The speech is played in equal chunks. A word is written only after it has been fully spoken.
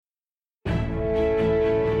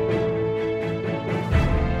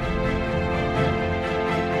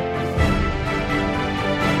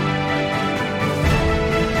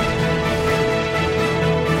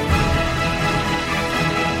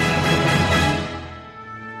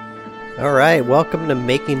All right, welcome to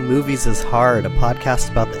Making Movies is Hard, a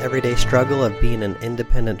podcast about the everyday struggle of being an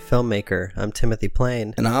independent filmmaker. I'm Timothy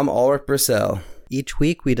Plain. And I'm Ulrich Brissell. Each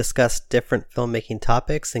week we discuss different filmmaking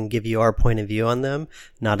topics and give you our point of view on them,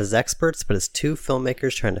 not as experts, but as two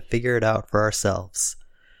filmmakers trying to figure it out for ourselves.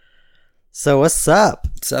 So what's up?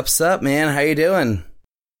 What's up, man? How you doing?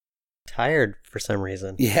 Tired for some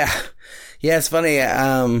reason. Yeah, it's funny.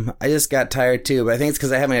 I just got tired too, but I think it's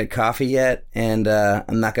because I haven't had coffee yet, and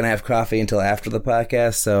I'm not gonna have coffee until after the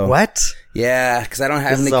podcast. So what? Yeah, because I don't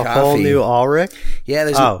have any coffee. This is a whole new Ulrich? Yeah,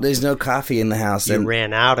 there's no coffee in the house. You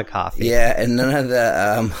ran out of coffee. Yeah, and none of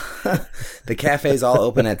the the cafe's all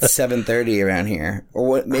open at 7:30 around here,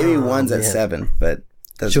 or maybe one's at 7, but.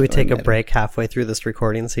 Should we take a break halfway through this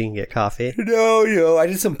recording so you can get coffee? No. I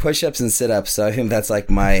did some push-ups and sit-ups, so I think that's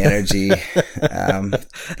like my energy.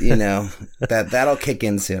 That'll kick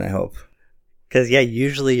in soon, I hope. Because,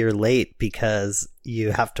 usually you're late because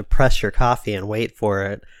you have to press your coffee and wait for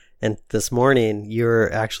it. And this morning,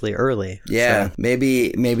 you're actually early. Yeah, so.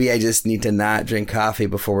 Maybe I just need to not drink coffee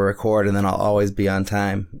before we record, and then I'll always be on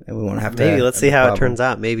time, and we won't have to. Maybe let's see how it turns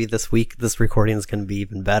out. Maybe this week, this recording is going to be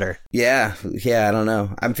even better. Yeah. I don't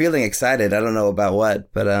know. I'm feeling excited. I don't know about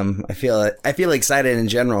what, but I feel excited in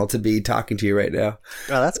general to be talking to you right now.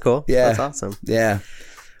 Oh, that's cool. Yeah, that's awesome. Yeah.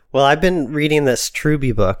 Well, I've been reading this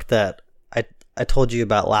Truby book that I told you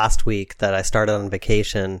about last week that I started on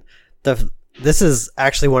vacation. This is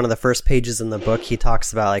actually one of the first pages in the book. He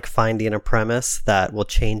talks about like finding a premise that will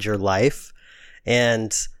change your life.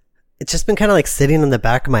 And it's just been kind of like sitting in the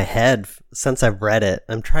back of my head since I've read it.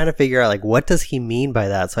 I'm trying to figure out like, what does he mean by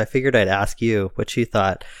that? So I figured I'd ask you what you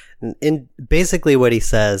thought. And basically what he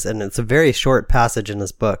says, and it's a very short passage in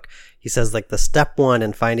his book. He says like the step one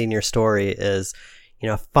in finding your story is,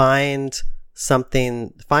 find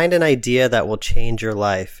an idea that will change your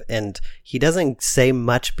life. And he doesn't say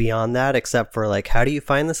much beyond that except for like, how do you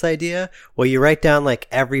find this idea? Well, you write down like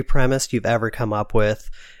every premise you've ever come up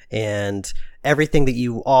with and everything that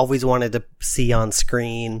you always wanted to see on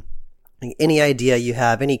screen. Any idea you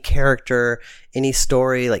have, any character, any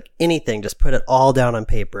story, like anything, just put it all down on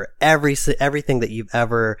paper. Everything that you've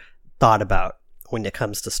ever thought about when it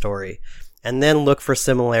comes to story. And then look for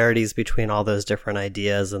similarities between all those different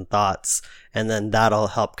ideas and thoughts. And then that'll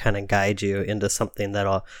help kind of guide you into something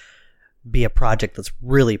that'll be a project that's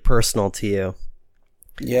really personal to you.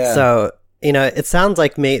 Yeah. So, it sounds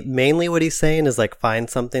like mainly what he's saying is like find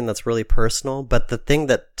something that's really personal. But the thing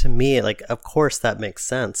that to me, like, of course that makes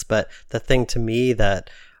sense. But the thing to me that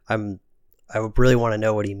I would really want to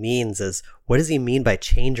know what he means is, what does he mean by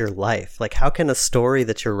change your life? Like, how can a story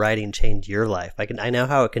that you're writing change your life? I know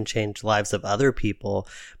how it can change lives of other people,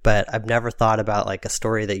 but I've never thought about like a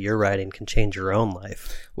story that you're writing can change your own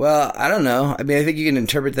life. Well, I don't know. I mean, I think you can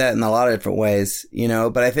interpret that in a lot of different ways,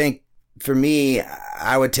 but I think for me,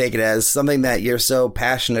 I would take it as something that you're so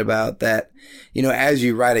passionate about that, as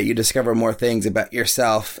you write it, you discover more things about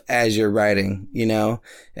yourself as you're writing,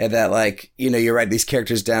 and that like, you write these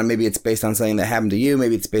characters down. Maybe it's based on something that happened to you.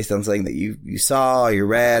 Maybe it's based on something that you saw, or you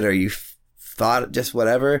read, or you thought, just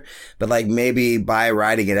whatever. But like maybe by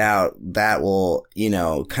writing it out, that will,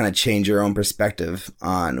 kind of change your own perspective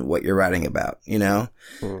on what you're writing about, I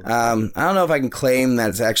don't know if I can claim that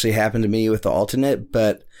it's actually happened to me with the alternate,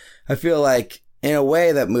 but I feel like in a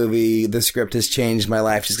way that movie, the script has changed my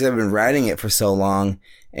life just because I've been writing it for so long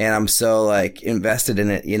and I'm so like invested in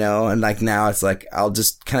it, and like now it's like, I'll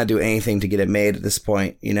just kind of do anything to get it made at this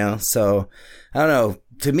point, so I don't know.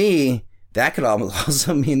 To me, that could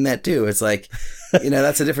also mean that too. It's like,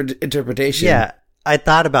 that's a different interpretation. Yeah. I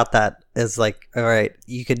thought about that as like, all right,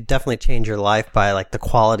 you could definitely change your life by like the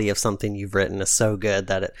quality of something you've written is so good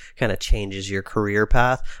that it kind of changes your career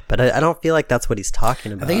path. But I don't feel like that's what he's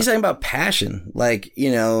talking about. I think he's talking about passion. Like,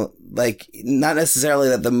 like not necessarily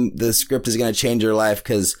that the script is going to change your life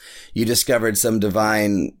because you discovered some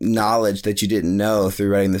divine knowledge that you didn't know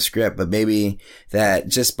through writing the script, but maybe that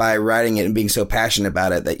just by writing it and being so passionate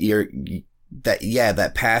about it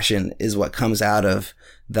that passion is what comes out of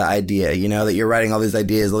the idea, that you're writing all these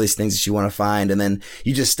ideas, all these things that you want to find, and then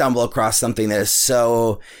you just stumble across something that is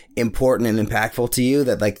so important and impactful to you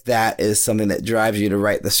that like that is something that drives you to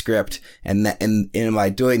write the script, and by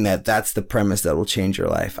doing that, that's the premise that will change your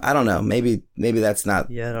life. I don't know. Maybe that's not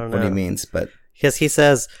what he means, but because he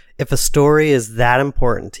says if a story is that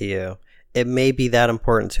important to you, it may be that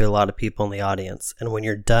important to a lot of people in the audience, and when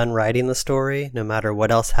you're done writing the story, no matter what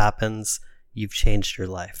else happens, you've changed your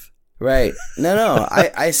life. Right. No,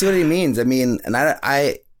 I see what he means. I mean, and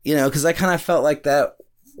I because I kind of felt like that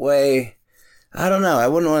way. I don't know. I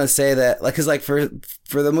wouldn't want to say that, like, cause like for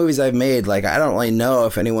the movies I've made, like, I don't really know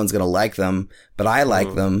if anyone's going to like them, but I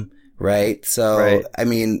like them. Right. So, Right. I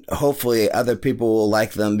mean, hopefully other people will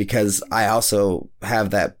like them because I also have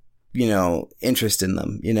that, interest in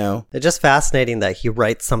them, It's just fascinating that he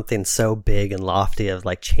writes something so big and lofty of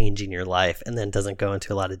like changing your life and then doesn't go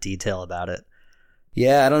into a lot of detail about it.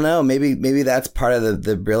 Yeah, I don't know. Maybe that's part of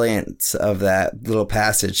the brilliance of that little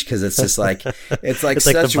passage, because it's just like it's like It's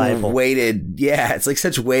like such the Bible. it's like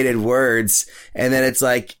such weighted words, and then it's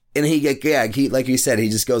like, and he like you said, he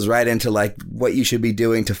just goes right into like what you should be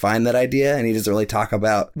doing to find that idea, and he doesn't really talk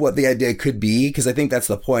about what the idea could be, because I think that's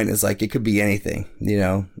the point. Is like it could be anything,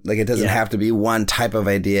 like it doesn't have to be one type of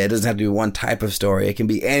idea. It doesn't have to be one type of story. It can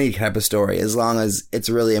be any type of story as long as it's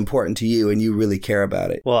really important to you and you really care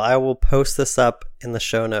about it. Well, I will post this up in the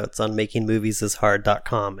show notes on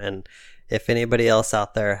makingmoviesishard.com, and if anybody else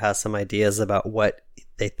out there has some ideas about what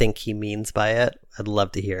they think he means by it, I'd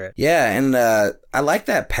love to hear it. Yeah, and I like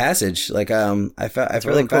that passage. Like, I found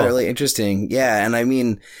really it cool. really interesting. Yeah, and I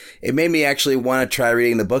mean, it made me actually want to try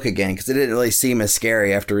reading the book again, because it didn't really seem as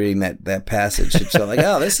scary after reading that passage. It's so like,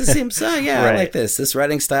 oh, seems Right. I like this. This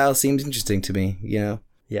writing style seems interesting to me.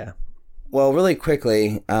 Yeah. Well, really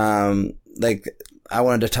quickly, like I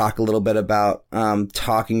wanted to talk a little bit about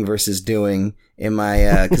talking versus doing in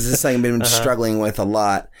my because this is something I've been struggling with a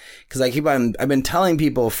lot, because I've been telling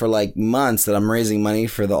people for like months that I'm raising money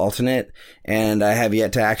for the alternate, and I have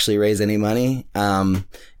yet to actually raise any money.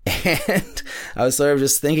 And I was sort of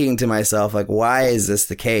just thinking to myself, like, why is this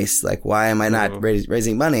the case? Like, why am I not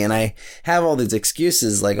raising money? And I have all these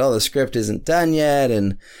excuses, like, oh, the script isn't done yet.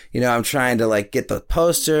 And, I'm trying to like get the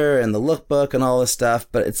poster and the lookbook and all this stuff.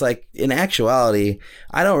 But it's like, in actuality,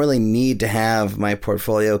 I don't really need to have my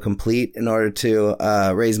portfolio complete in order to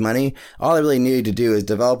raise money. All I really need to do is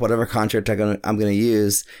develop whatever contract I'm going to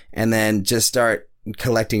use, and then just start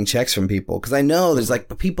collecting checks from people, because I know there's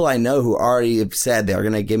like people I know who already have said they're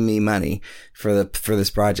going to give me money for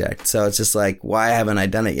this project. So it's just like, why haven't I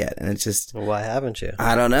done it yet? And it's just, Well, why haven't you?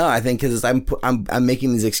 I don't know. I think because I'm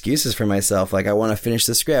making these excuses for myself. Like, I want to finish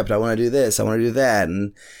the script. I want to do this. I want to do that.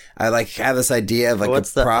 And I like have this idea of like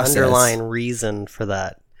What's a process. the underlying reason for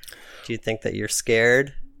that? Do you think that you're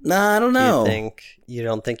scared? No, I don't know. You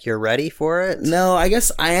don't think you're ready for it? No, I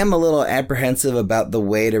guess I am a little apprehensive about the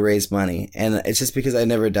way to raise money, and it's just because I've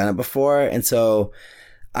never done it before, and so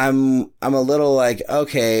I'm a little like,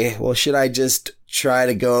 okay, well, should I just try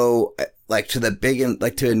to go like to the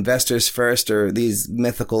to investors first, or these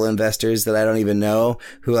mythical investors that I don't even know,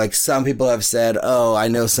 who like some people have said, oh, I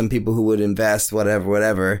know some people who would invest,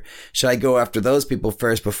 whatever. Should I go after those people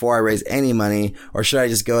first before I raise any money, or should I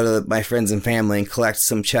just go to my friends and family and collect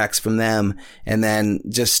some checks from them and then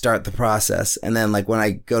just start the process? And then like when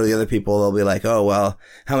I go to the other people, they'll be like, oh, well,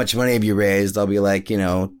 how much money have you raised? I'll be like,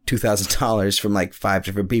 $2,000 from like 5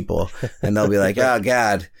 different people. And they'll be like, oh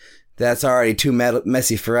God, that's already too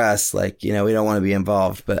messy for us. Like, we don't want to be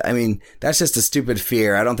involved. But I mean, that's just a stupid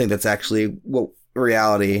fear. I don't think that's actually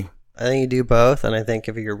reality. I think you do both. And I think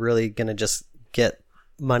if you're really going to just get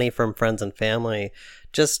money from friends and family,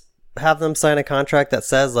 just have them sign a contract that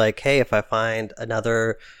says like, hey, if I find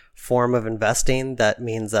another form of investing that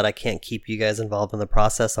means that I can't keep you guys involved in the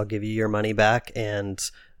process, I'll give you your money back, and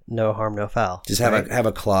no harm, no foul. Just have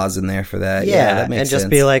a clause in there for that. Yeah, that makes and just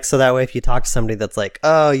sense. be like, so that way if you talk to somebody that's like,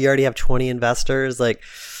 oh, you already have 20 investors, like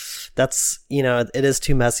that's, it is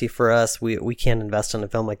too messy for us. We can't invest in a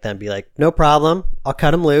film like that. And be like, no problem. I'll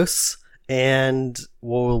cut them loose and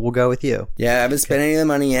we'll go with you. Yeah, I haven't spent any of the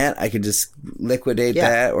money yet. I could just liquidate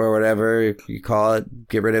that or whatever you call it,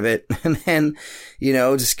 get rid of it, and then,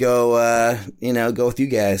 just go, go with you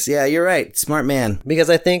guys. Yeah, you're right. Smart man. Because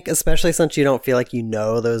I think, especially since you don't feel like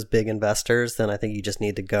those big investors, then I think you just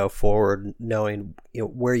need to go forward knowing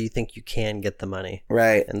where you think you can get the money.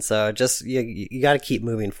 Right. And so just, you got to keep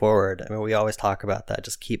moving forward. I mean, we always talk about that.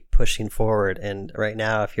 Just keep pushing forward. And right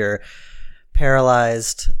now, if you're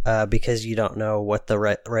paralyzed because you don't know what the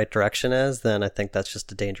right direction is, then I think that's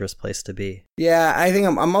just a dangerous place to be. Yeah, I think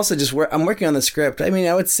I'm also just I'm working on the script. I mean,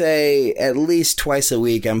 I would say at least twice a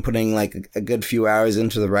week I'm putting like a good few hours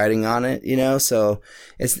into the writing on it, so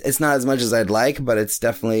it's not as much as I'd like, but it's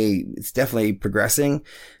definitely progressing.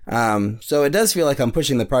 So it does feel like I'm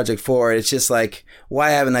pushing the project forward. It's just like, why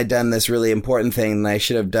haven't I done this really important thing that I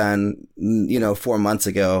should have done 4 months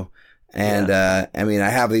ago? And, I mean, I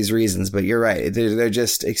have these reasons, but you're right. They're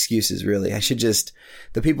just excuses, really. I should just,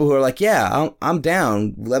 the people who are like, yeah, I'm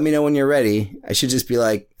down. Let me know when you're ready. I should just be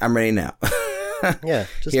like, I'm ready now. Yeah.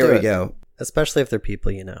 Just Here we go. Especially if they're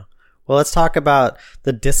people Well, let's talk about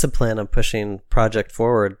the discipline of pushing project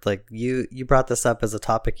forward. Like you brought this up as a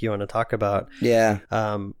topic you want to talk about. Yeah.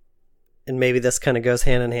 And maybe this kind of goes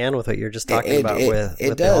hand in hand with what you're just talking about with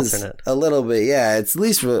the alternate. A little bit, yeah. It's at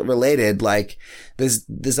least related. Like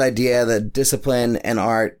this idea that discipline and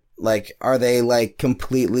art, like, are they like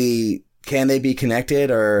completely? Can they be connected,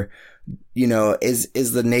 or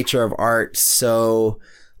is the nature of art so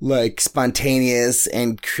like spontaneous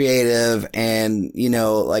and creative and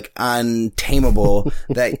like untamable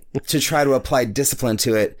that to try to apply discipline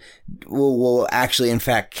to it will actually in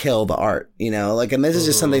fact kill the art, like, and this is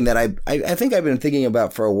just something that I think I've been thinking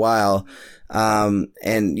about for a while.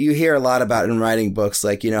 And you hear a lot about in writing books,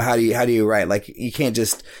 like, how do you write? Like, you can't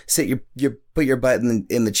just put your butt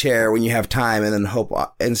in the chair when you have time and then hope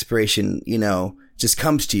inspiration, just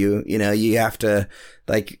comes to you. You have to,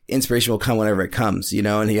 like, inspiration will come whenever it comes,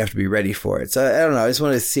 and you have to be ready for it. So I don't know. I just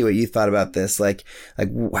wanted to see what you thought about this. Like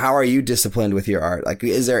how are you disciplined with your art? Like,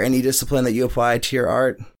 is there any discipline that you apply to your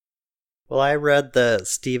art? Well, I read the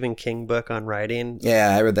Stephen King book on writing.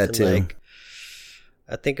 Yeah, I read that too. Like,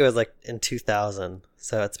 I think it was like in 2000.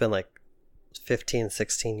 So it's been like 15,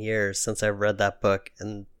 16 years since I've read that book.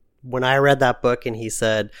 And when I read that book and he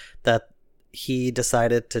said that he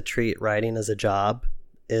decided to treat writing as a job,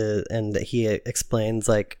 and he explains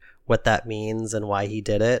like what that means and why he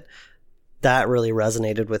did it, that really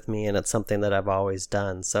resonated with me, and it's something that I've always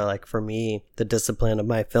done. So like for me, the discipline of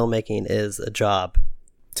my filmmaking is a job.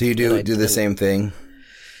 So you do the same thing?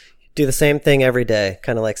 Do the same thing every day,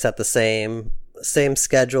 kind of like set the same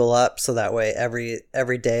schedule up, so that way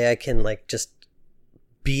every day I can like just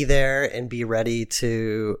be there and be ready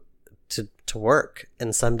to work.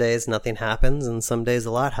 And some days nothing happens, and some days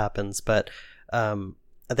a lot happens. But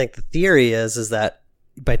I think the theory is that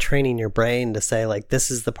by training your brain to say like, this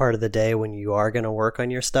is the part of the day when you are going to work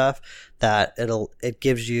on your stuff, that it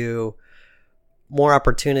gives you more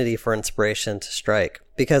opportunity for inspiration to strike.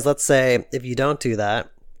 Because let's say if you don't do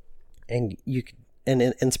that, and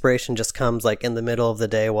inspiration just comes like in the middle of the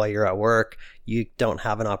day while you're at work, you don't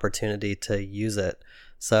have an opportunity to use it.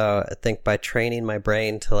 So I think by training my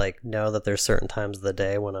brain to like know that there's certain times of the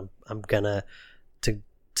day when I'm gonna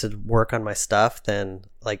to work on my stuff, then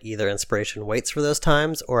like either inspiration waits for those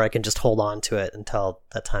times, or I can just hold on to it until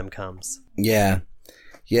that time comes. Yeah.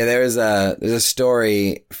 There's a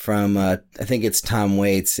story from I think it's Tom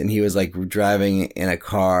Waits, and he was like driving in a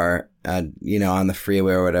car, on the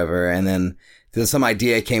freeway or whatever, and then some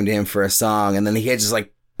idea came to him for a song, and then he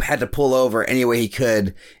had to pull over any way he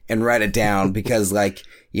could and write it down because like,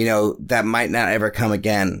 that might not ever come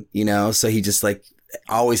again, so he just like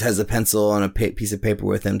always has a pencil and a piece of paper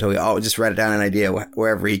with him until he always just write it down an idea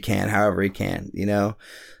wherever he can, however he can,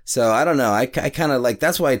 So I don't know. I kind of like,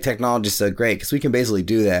 that's why technology is so great, because we can basically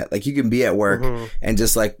do that. Like you can be at work and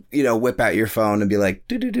just like, whip out your phone and be like,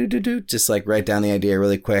 just like write down the idea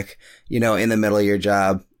really quick, in the middle of your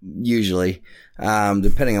job, usually,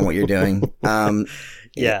 depending on what you're doing.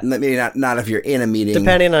 Yeah. Maybe not if you're in a meeting.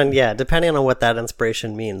 Depending on what that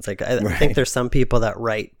inspiration means. Like I think there's some people that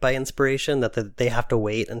write by inspiration, that they have to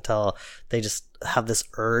wait until they just have this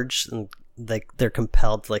urge and like they're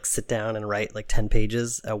compelled to like sit down and write like 10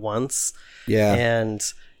 pages at once. Yeah. And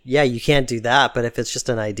yeah, you can't do that. But if it's just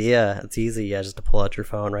an idea, it's easy. Yeah. Just to pull out your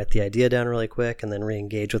phone, write the idea down really quick, and then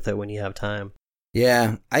re-engage with it when you have time.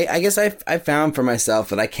 Yeah. I guess I found for myself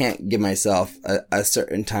that I can't give myself a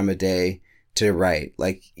certain time of day to write.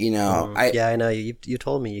 Like, yeah, I know you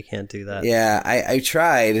told me you can't do that. Yeah, I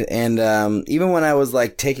tried. And, even when I was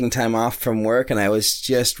like taking time off from work and I was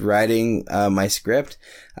just writing, my script,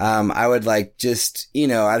 I would like just,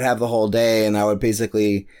 I'd have the whole day and I would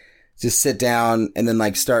basically just sit down and then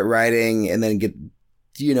like start writing and then get,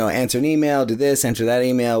 answer an email, do this, answer that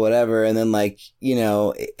email, whatever. And then like,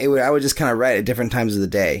 I would just kind of write at different times of the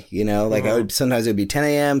day, like sometimes it would be 10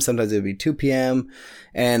 a.m., sometimes it would be 2 p.m.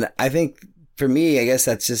 And I think, for me, I guess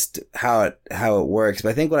that's just how it works. But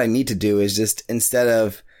I think what I need to do is just, instead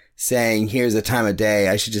of saying, here's a time of day,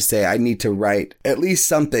 I should just say, I need to write at least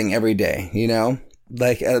something every day,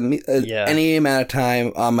 like any amount of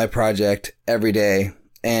time on my project every day.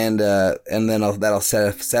 And then that'll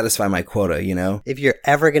satisfy my quota, If you're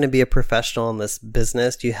ever going to be a professional in this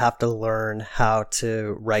business, you have to learn how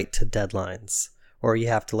to write to deadlines, or you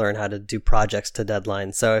have to learn how to do projects to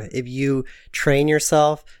deadlines. So if you train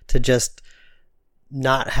yourself to just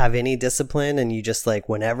not have any discipline, and you just like,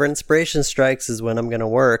 whenever inspiration strikes is when I'm going to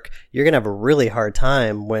work, you're going to have a really hard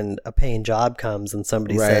time when a paying job comes and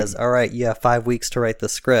somebody says, all right, you have 5 weeks to write the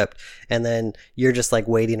script. And then you're just like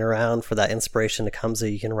waiting around for that inspiration to come so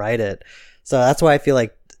you can write it. So that's why I feel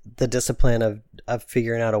like the discipline of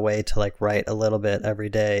figuring out a way to like write a little bit every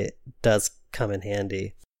day does come in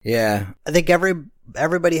handy. Yeah. I think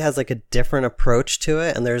everybody has like a different approach to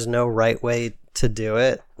it, and there's no right way to do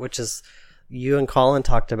it, which is, you and Colin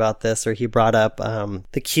talked about this, or he brought up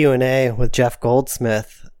the Q&A with Jeff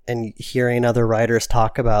Goldsmith, and hearing other writers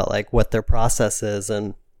talk about like what their process is.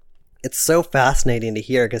 And it's so fascinating to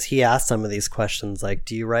hear, because he asked some of these questions like,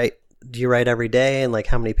 do you write every day, and like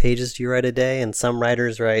how many pages do you write a day? And some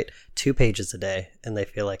writers write 2 pages a day and they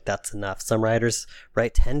feel like that's enough. Some writers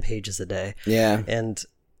write 10 pages a day. Yeah. And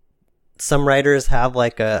some writers have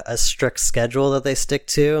like a strict schedule that they stick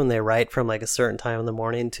to, and they write from like a certain time in the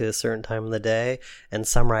morning to a certain time in the day, and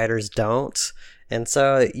some writers don't. And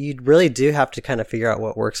so you really do have to kind of figure out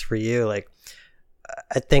what works for you. Like,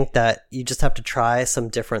 I think that you just have to try some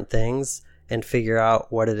different things and figure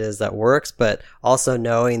out what it is that works, but also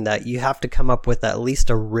knowing that you have to come up with at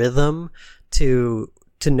least a rhythm to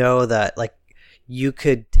know that like you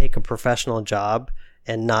could take a professional job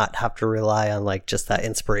and not have to rely on like just that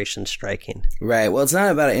inspiration striking. Right. Well, it's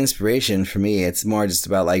not about inspiration for me. It's more just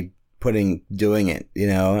about like doing it, you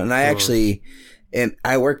know. And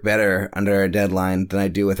I work better under a deadline than I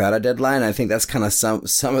do without a deadline. I think that's kind of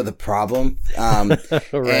some of the problem. Right.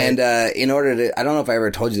 And in order to, I don't know if I ever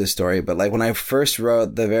told you this story, but like when I first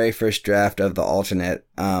wrote the very first draft of the alternate,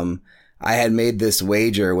 I had made this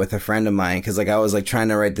wager with a friend of mine, because like I was like trying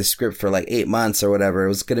to write the script for like 8 months or whatever. It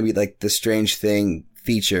was going to be like the Strange Thing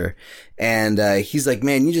feature. And he's like,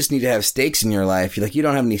 man, you just need to have stakes in your life. You're like, you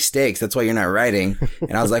don't have any stakes. That's why you're not writing.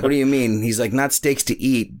 And I was like, what do you mean? He's like, not steaks to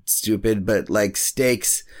eat, stupid, but like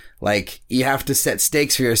stakes. Like, you have to set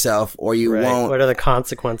stakes for yourself or you won't. What are the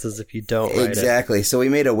consequences if you don't write it? Exactly. So we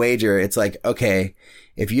made a wager. It's like, okay,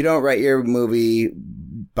 if you don't write your movie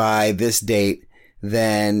by this date,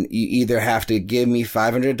 then you either have to give me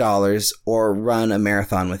 $500 or run a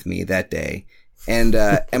marathon with me that day. And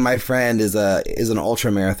my friend is an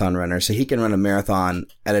ultra marathon runner, so he can run a marathon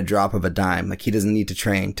at a drop of a dime. Like, he doesn't need to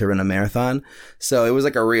train to run a marathon. So it was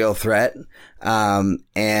like a real threat.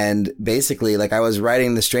 And basically, like, I was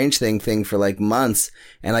writing the Strange Thing for like months,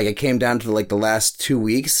 and like it came down to like the last 2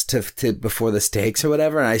 weeks to before the stakes or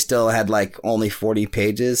whatever, and I still had like only 40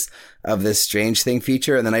 pages of this Strange Thing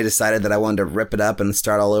feature, and then I decided that I wanted to rip it up and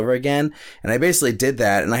start all over again. And I basically did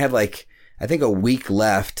that, and I had like, I think, a week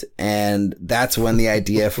left, and that's when the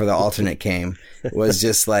idea for the alternate came. It was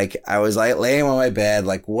just like, I was like laying on my bed,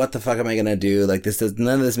 like, what the fuck am I gonna do? Like,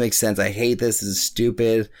 none of this makes sense. I hate this. This is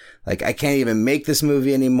stupid. Like, I can't even make this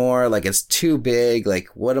movie anymore. Like, it's too big. Like,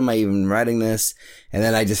 what am I even writing this? And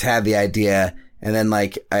then I just had the idea. And then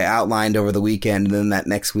like I outlined over the weekend, and then that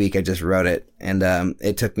next week I just wrote it. And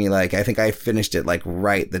it took me like, I think I finished it like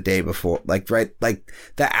right the day before, like right like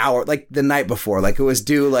the hour, like the night before. Like, it was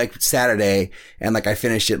due like Saturday, and like I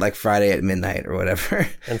finished it like Friday at midnight or whatever.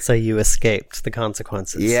 And so you escaped the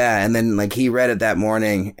consequences. Yeah, and then like he read it that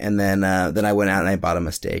morning, and then I went out and I bought him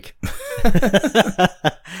a steak.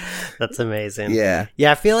 That's amazing. Yeah.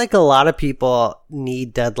 Yeah, I feel like a lot of people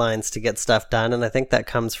need deadlines to get stuff done, and I think that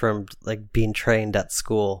comes from like being trained at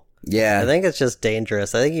school. Yeah. I think it's just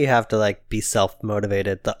dangerous. I think you have to like be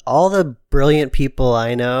self-motivated. All the brilliant people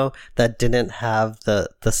I know that didn't have the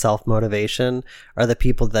self-motivation are the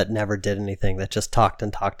people that never did anything, that just talked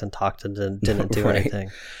and talked and talked and didn't do Right. anything.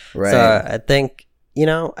 Right. So I think, you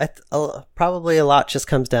know, probably a lot just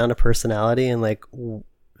comes down to personality and like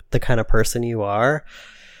the kind of person you are.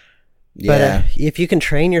 Yeah. But if you can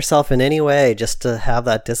train yourself in any way just to have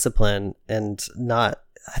that discipline and not,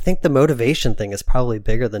 I think the motivation thing is probably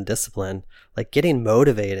bigger than discipline. Like, getting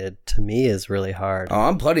motivated to me is really hard. Oh,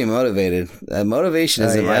 I'm plenty motivated. Motivation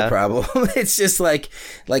isn't my problem. It's just like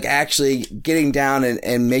actually getting down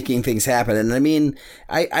and making things happen. And I mean,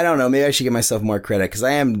 I don't know, maybe I should give myself more credit, because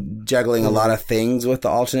I am juggling a lot of things with the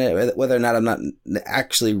alternate, whether or not I'm not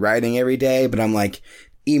actually writing every day, but I'm like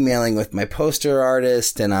emailing with my poster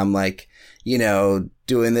artist, and I'm like, you know,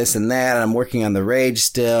 doing this and that, and I'm working on the Rage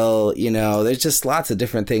still, you know, there's just lots of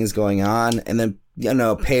different things going on, and then, you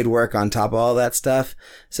know, paid work on top of all that stuff.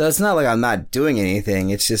 So it's not like I'm not doing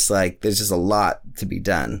anything. It's just like, there's just a lot to be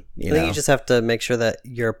done, I think you just have to make sure that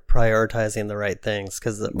you're prioritizing the right things,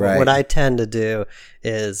 because Right. what I tend to do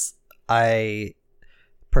is I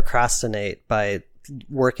procrastinate by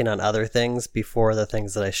working on other things before the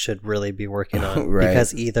things that I should really be working on. Right.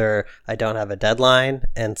 Because either I don't have a deadline,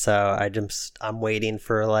 and so I'm waiting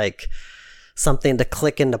for like something to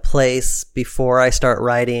click into place before I start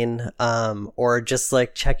writing, or just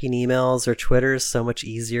like checking emails or Twitter is so much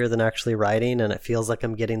easier than actually writing, and it feels like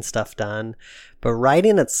I'm getting stuff done. But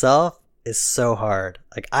writing itself is so hard.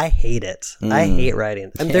 Like, I hate it. I hate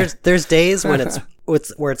writing. And there's days when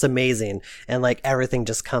it's amazing and like everything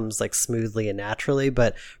just comes like smoothly and naturally,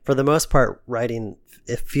 but for the most part, writing,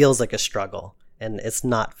 it feels like a struggle and it's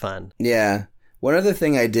not fun. Yeah. One other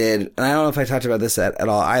thing I did, and I don't know if I talked about this at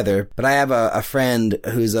all either, but I have a friend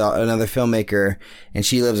who's another filmmaker, and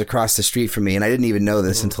she lives across the street from me, and I didn't even know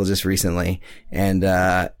this until just recently. And,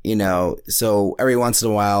 you know, so every once in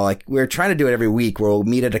a while, like, we're trying to do it every week where we'll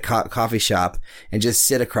meet at a coffee shop and just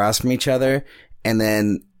sit across from each other and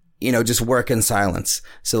then, you know, just work in silence.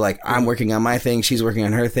 So, like, I'm working on my thing, she's working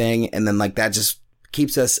on her thing, and then, like, that just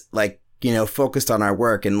keeps us, like, you know, focused on our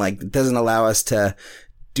work, and, like, it doesn't allow us to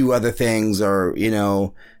do other things or, you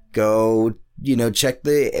know, go, you know,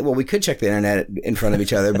 we could check the internet in front of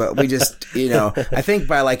each other, but we just, you know, I think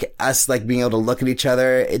by like us, like being able to look at each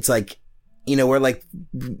other, it's like, you know, we're like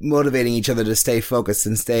motivating each other to stay focused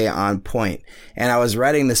and stay on point. And I was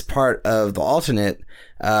writing this part of the alternate,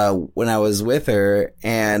 when I was with her,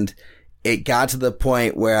 and it got to the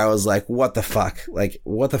point where I was like, what the fuck? Like,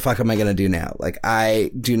 what the fuck am I going to do now? Like,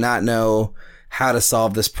 I do not know how to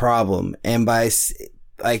solve this problem. And by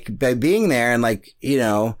being there and like, you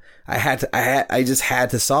know, I just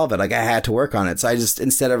had to solve it. Like, I had to work on it. So I just,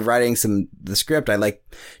 instead of writing the script, I like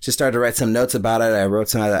just started to write some notes about it. I wrote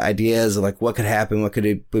some other ideas of like what could happen,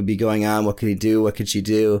 would be going on, what could he do, what could she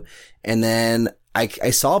do? And then I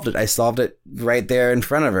solved it. I solved it right there in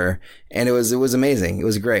front of her. And it was amazing. It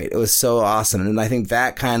was great. It was so awesome. And I think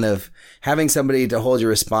that kind of having somebody to hold you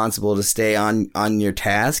responsible to stay on your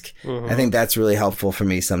task, I think that's really helpful for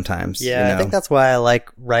me sometimes. Yeah, you know? I think that's why I like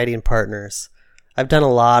writing partners. I've done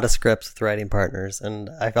a lot of scripts with writing partners, and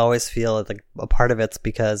I always feel like a part of it's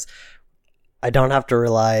because I don't have to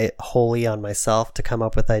rely wholly on myself to come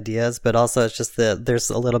up with ideas, but also it's just that there's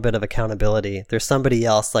a little bit of accountability. There's somebody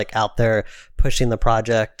else like out there pushing the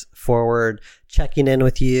project forward, checking in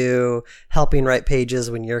with you, helping write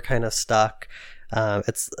pages when you're kind of stuck.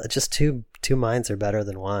 It's just two minds are better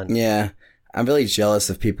than one. Yeah. I'm really jealous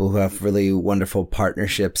of people who have really wonderful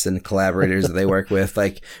partnerships and collaborators that they work with,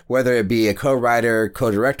 like whether it be a co-writer,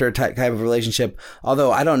 co-director type of relationship.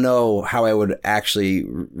 Although I don't know how I would actually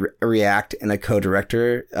react in a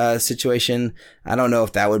co-director situation. I don't know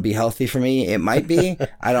if that would be healthy for me. It might be.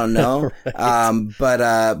 I don't know. Right.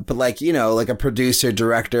 But like, you know, like a producer,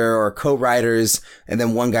 director, or co-writers, and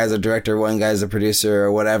then one guy's a director, one guy's a producer,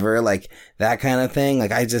 or whatever, like that kind of thing.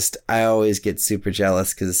 Like I always get super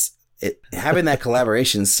jealous because having that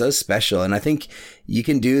collaboration is so special. And I think you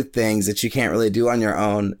can do things that you can't really do on your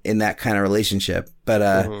own in that kind of relationship. But,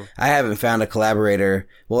 I haven't found a collaborator.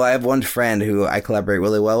 Well, I have one friend who I collaborate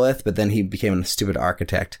really well with, but then he became a stupid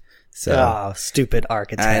architect. So, stupid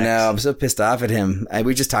architect. I know. I'm so pissed off at him.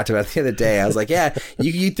 We just talked about it the other day. I was like, yeah,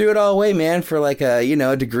 you threw it all away, man, for like a, you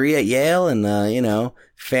know, a degree at Yale and, you know,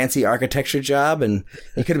 fancy architecture job. And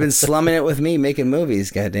you could have been slumming it with me making movies.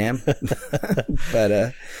 Goddamn.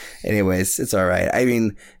 But, anyways, it's all right. I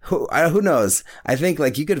mean, who knows? I think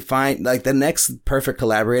like you could find like the next perfect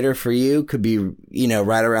collaborator for you could be, you know,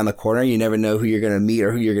 right around the corner. You never know who you're going to meet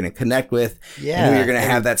or who you're going to connect with, and who you're going to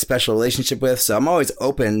have that special relationship with. So I'm always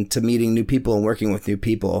open to meeting new people and working with new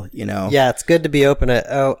people, you know? Yeah, it's good to be open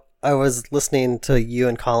to, I was listening to you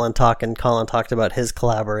and Colin talk, and Colin talked about his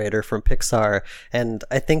collaborator from Pixar, and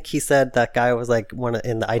I think he said that guy was like one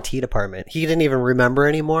in the IT department. He didn't even remember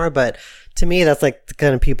anymore, but to me, that's like the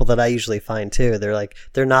kind of people that I usually find too.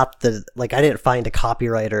 They're not I didn't find a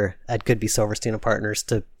copywriter at Goodby Silverstein and Partners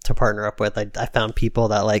to partner up with. I found people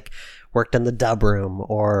that like worked in the dub room,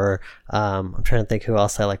 or I'm trying to think who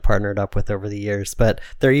else I like partnered up with over the years, but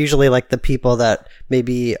they're usually like the people that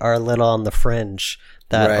maybe are a little on the fringe,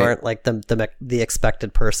 that aren't like the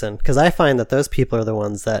expected person. Because I find that those people are the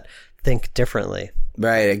ones that think differently.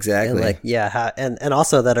 Right, exactly. And like, and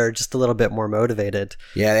also that are just a little bit more motivated.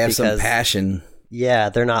 Yeah, they have some passion. Yeah,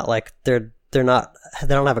 they're not like they don't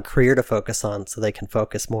have a career to focus on, so they can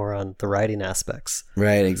focus more on the writing aspects.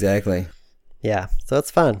 Right, exactly. Yeah, so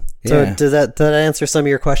it's fun. So did that answer some of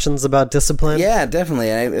your questions about discipline? Yeah,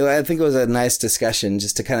 definitely. I think it was a nice discussion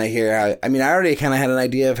just to kind of hear how, I mean, I already kind of had an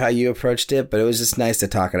idea of how you approached it, but it was just nice to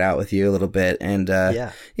talk it out with you a little bit and,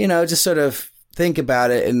 you know, just sort of think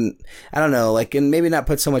about it and I don't know, like, and maybe not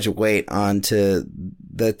put so much weight onto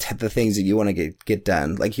the things that you want to get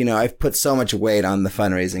done. Like, you know, I've put so much weight on the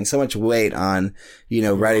fundraising, so much weight on, you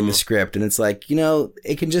know, writing the script. And it's like, you know,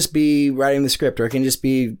 it can just be writing the script or it can just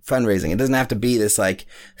be fundraising. It doesn't have to be this like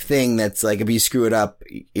thing that's like, if you screw it up,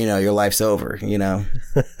 you know, your life's over, you know,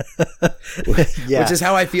 which is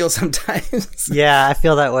how I feel sometimes. Yeah, I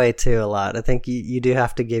feel that way too a lot. I think you do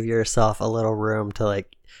have to give yourself a little room to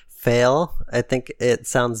like fail. I think it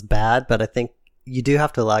sounds bad, but I think you do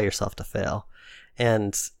have to allow yourself to fail.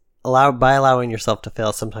 And by allowing yourself to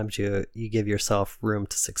fail, sometimes you give yourself room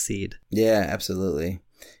to succeed. Yeah, absolutely.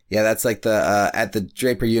 Yeah, that's like the at the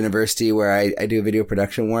Draper University where I do video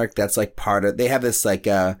production work. That's like part of. They have this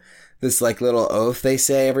like little oath they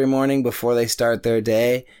say every morning before they start their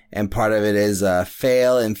day, and part of it is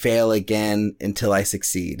fail and fail again until I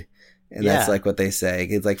succeed. And that's like what they say.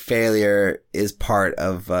 It's like failure is part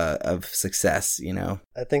of success, you know?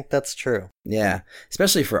 I think that's true. Yeah.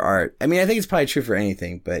 Especially for art. I mean, I think it's probably true for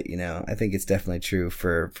anything, but you know, I think it's definitely true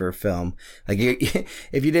for film. Like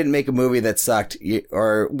if you didn't make a movie that sucked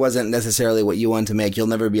or wasn't necessarily what you wanted to make, you'll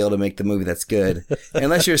never be able to make the movie that's good.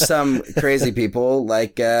 Unless you're some crazy people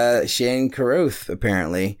like Shane Carruth,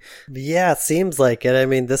 apparently. Yeah, it seems like it. I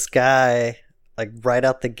mean, this guy, like right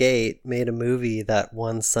out the gate, made a movie that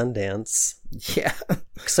won Sundance. Yeah.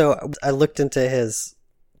 So I looked into his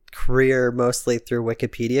career mostly through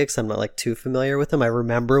Wikipedia because I'm not like too familiar with him. I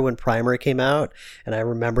remember when Primer came out, and I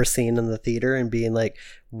remember seeing it in the theater and being like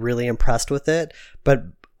really impressed with it. But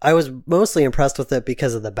I was mostly impressed with it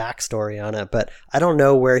because of the backstory on it, but I don't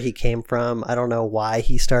know where he came from. I don't know why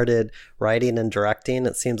he started writing and directing.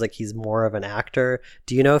 It seems like he's more of an actor.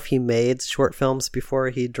 Do you know if he made short films before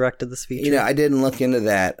he directed this feature? You know, I didn't look into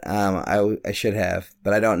that. I should have,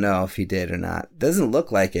 but I don't know if he did or not. Doesn't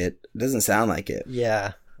look like it. Doesn't sound like it.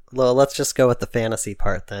 Yeah. Well, let's just go with the fantasy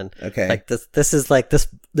part then. Okay. Like this is like this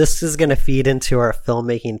is going to feed into our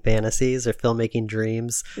filmmaking fantasies or filmmaking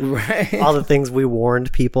dreams. Right. All the things we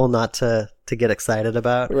warned people not to get excited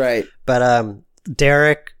about. Right. But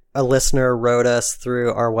Derek, a listener, wrote us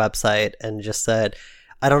through our website and just said,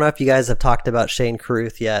 I don't know if you guys have talked about Shane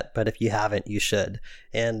Carruth yet, but if you haven't, you should.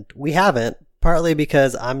 And we haven't, partly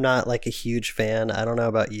because I'm not like a huge fan. I don't know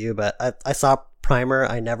about you, but I saw Primer.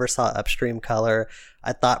 I never saw Upstream Color.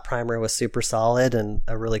 I thought Primer was super solid and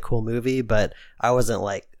a really cool movie, but I wasn't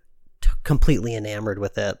like completely enamored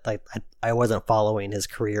with it. Like I wasn't following his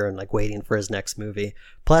career and like waiting for his next movie.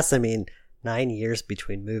 Plus, I mean, 9 years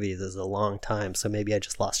between movies is a long time, so maybe I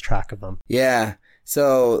just lost track of them. Yeah.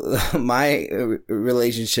 So my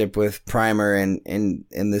relationship with Primer and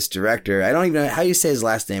this director, I don't even know how you say his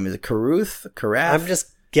last name. Is it Carruth? I'm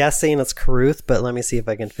just guessing it's Carruth, but let me see if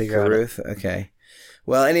I can figure Carruth? out. Okay.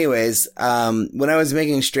 Well, anyways, when I was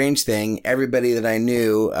making Strange Thing, everybody that I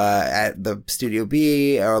knew at the Studio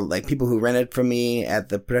B or like people who rented from me at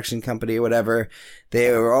the production company or whatever,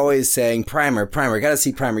 they were always saying, Primer, gotta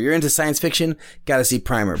see Primer. You're into science fiction? Gotta see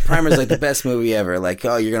Primer. Primer's like the best movie ever. Like,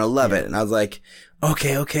 oh, you're gonna love it. And I was like,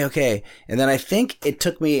 okay. And then I think it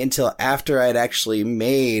took me until after I'd actually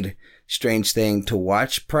made Strange Thing to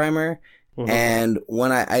watch Primer. Mm-hmm. And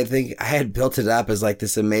when I think I had built it up as like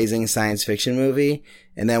this amazing science fiction movie.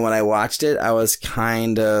 And then when I watched it, I was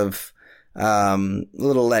kind of, a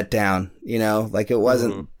little let down, you know, like it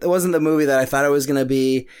wasn't the movie that I thought it was going to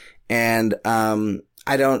be. And,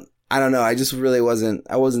 I don't know. I just really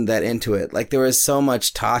I wasn't that into it. Like there was so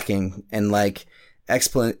much talking and like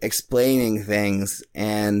explaining things,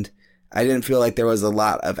 and I didn't feel like there was a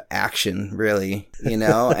lot of action, really, you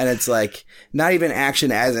know? And it's like, not even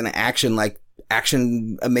action as an action, like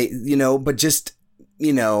action, you know, but just,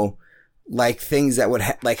 you know, like things that would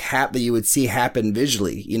that you would see happen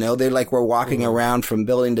visually, you know? They're like, we're walking around from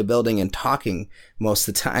building to building and talking most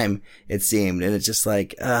of the time, it seemed. And it's just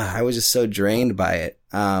like, I was just so drained by it.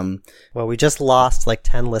 Well, we just lost like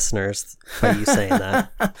 10 listeners by you saying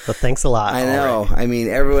that. But thanks a lot. I know. Right. I mean,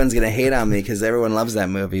 everyone's going to hate on me because everyone loves that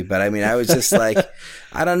movie. But I mean, I was just like,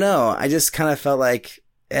 I don't know. I just kind of felt like,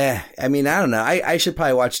 I mean, I don't know. I should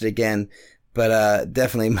probably watch it again. But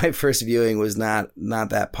definitely my first viewing was not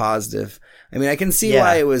that positive. I mean, I can see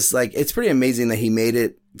why it was like, it's pretty amazing that he made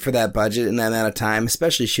it for that budget in that amount of time,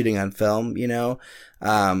 especially shooting on film, you know?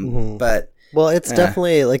 But. Well, it's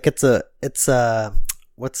definitely like, it's an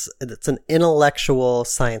intellectual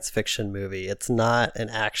science fiction movie. It's not an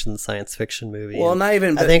action science fiction movie. Well, not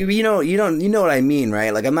even, but you know what I mean,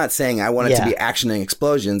 right? Like, I'm not saying I want it to be action and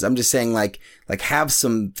explosions. I'm just saying like have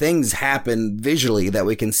some things happen visually that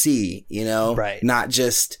we can see, you know? Right. Not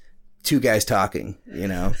just two guys talking, you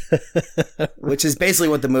know? Which is basically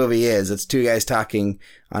what the movie is. It's two guys talking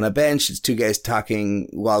on a bench. It's two guys talking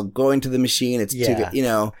while going to the machine. It's two, you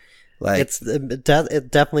know? Like it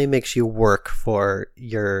definitely makes you work for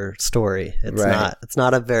your story. It's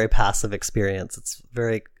not a very passive experience. It's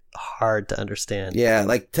very hard to understand. Yeah,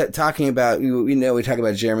 like talking about, you know, we talk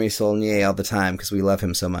about Jeremy Saulnier all the time because we love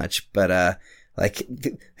him so much. But like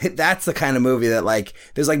that's the kind of movie that like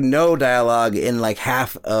there's like no dialogue in like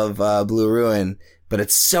half of Blue Ruin, but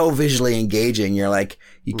it's so visually engaging. You're like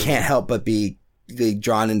you can't help but be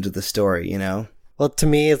drawn into the story, you know. Well, to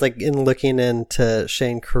me, it's like in looking into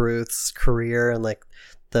Shane Carruth's career and like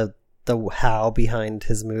the how behind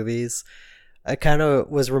his movies, I kind of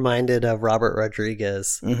was reminded of Robert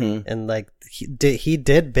Rodriguez, and like he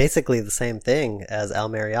did basically the same thing as El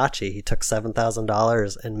Mariachi. He took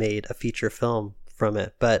 $7,000 and made a feature film from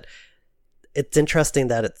it. But it's interesting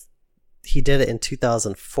that he did it in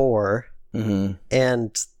 2004,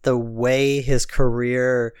 and the way his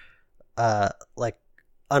career like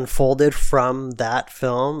unfolded from that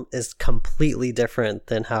film is completely different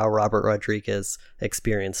than how Robert Rodriguez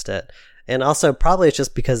experienced it. And also probably it's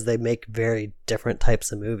just because they make very different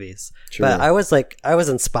types of movies. True. But I was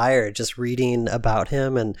inspired just reading about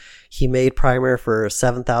him, and he made Primer for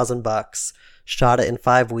 $7,000, shot it in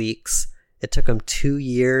 5 weeks. It took him 2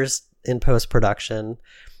 years in post-production,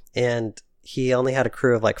 and he only had a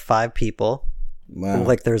crew of like 5 people. Wow.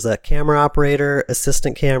 Like there's a camera operator,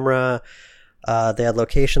 assistant camera, they had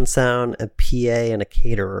location sound, a PA, and a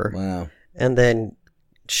caterer. Wow. And then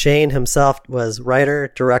Shane himself was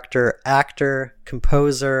writer, director, actor,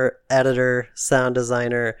 composer, editor, sound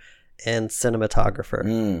designer, and cinematographer.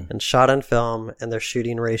 And shot on film, and their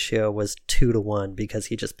shooting ratio was 2-1 because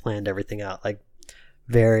he just planned everything out like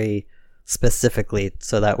very specifically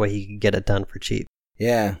so that way he could get it done for cheap.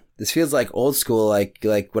 Yeah. This feels like old school, like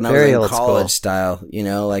when I Very was in college school style, you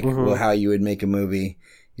know, like how you would make a movie.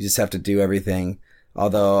 You just have to do everything.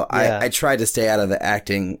 Although I tried to stay out of the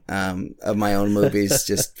acting of my own movies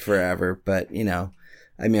just forever. But, you know,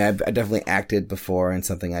 I mean, I definitely acted before in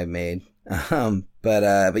something I've made. But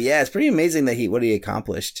yeah, it's pretty amazing that what he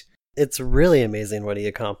accomplished. It's really amazing what he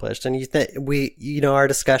accomplished. And our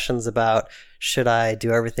discussions about should I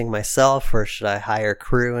do everything myself or should I hire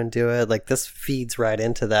crew and do it? Like this feeds right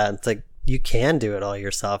into that. It's like you can do it all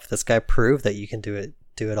yourself. This guy proved that you can do it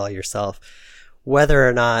all yourself. Whether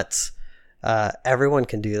or not everyone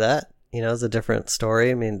can do that, you know, is a different story.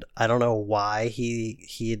 I mean, I don't know why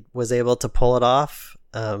he was able to pull it off.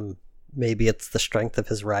 Maybe it's the strength of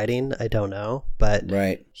his writing. I don't know, but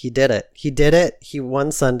he did it. He won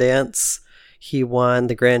Sundance. He won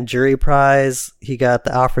the Grand Jury Prize. He got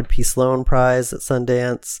the Alfred P. Sloan Prize at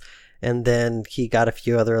Sundance. And then he got a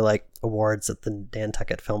few other like awards at the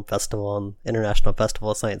Nantucket Film Festival and International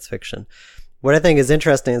Festival of Science Fiction. What I think is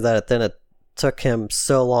interesting is that it took him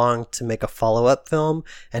so long to make a follow-up film,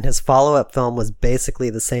 and his follow-up film was basically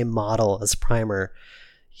the same model as Primer.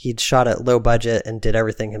 He'd shot at low budget and did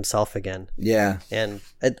everything himself again. Yeah. And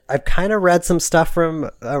I've kind of read some stuff from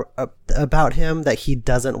about him that he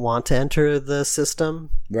doesn't want to enter the system.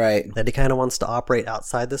 Right. That he kind of wants to operate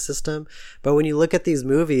outside the system. But when you look at these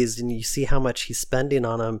movies and you see how much he's spending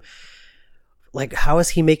on them, like, how is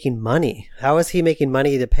he making money? How is he making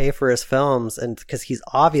money to pay for his films? And because he's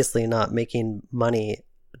obviously not making money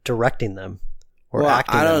directing them or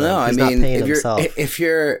acting. I don't know. He's not paying himself. If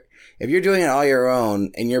you're doing it all your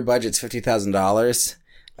own and your budget's $50,000,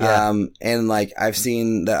 and like I've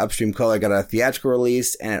seen the Upstream Color got a theatrical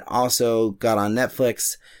release and it also got on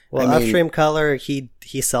Netflix. Well, Upstream Color he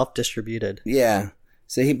self-distributed. Yeah.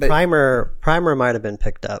 So Primer might have been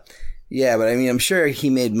picked up. Yeah, but I mean, I'm sure he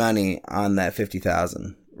made money on that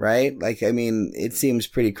 50,000, right? Like, I mean, it seems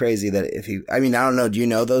pretty crazy that I don't know. Do you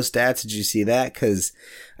know those stats? Did you see that? Cause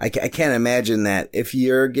I can't imagine that if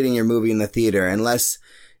you're getting your movie in the theater, unless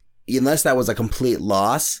that was a complete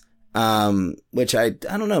loss, which I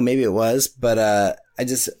don't know, maybe it was, but, I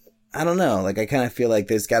don't know. Like, I kind of feel like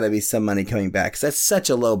there's gotta be some money coming back. Cause that's such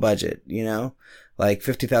a low budget, you know, like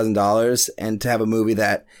 $50,000, and to have a movie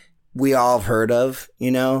that we all have heard of, you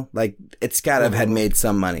know, like it's gotta have had made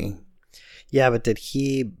some money. Yeah, but did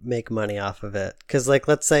he make money off of it? Because, like,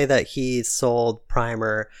 let's say that he sold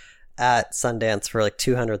Primer at Sundance for like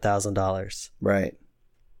 $200,000. Right.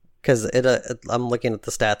 Because I'm looking at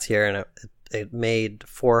the stats here, and it made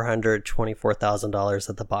 $424,000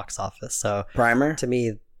 at the box office. So Primer? To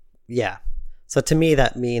me, yeah. So to me,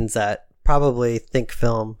 that means that probably Think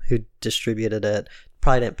Film, who distributed it,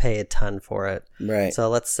 probably didn't pay a ton for it. Right. So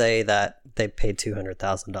let's say that they paid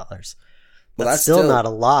 $200,000. That's still not a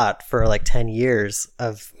lot for like 10 years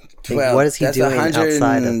of what is he doing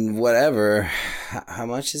outside of whatever? How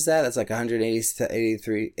much is that? That's like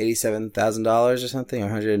 $187,000 or something, or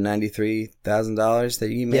 $193,000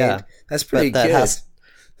 that you made. Yeah, that's pretty good.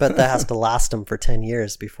 But that has to last him for 10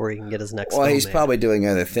 years before he can get his next film he's made. Probably doing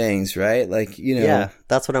other things, right? Like, you know. Yeah,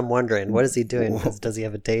 that's what I'm wondering. What is he doing? Does he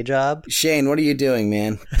have a day job? Shane, what are you doing,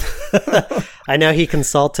 man? I know he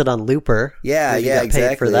consulted on Looper. Yeah, exactly.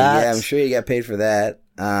 Paid for that. Yeah, I'm sure he got paid for that.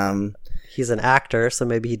 He's an actor, so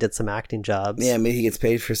maybe he did some acting jobs. Yeah, maybe he gets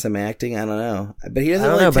paid for some acting. I don't know. But he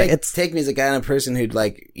doesn't take me as a kind of person who'd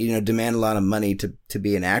like, you know, demand a lot of money to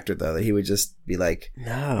be an actor, though. That he would just be like,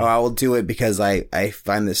 no. Oh, I will do it because I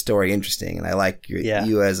find this story interesting and I like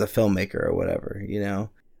you as a filmmaker or whatever, you know?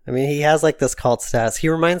 I mean, he has like this cult status. He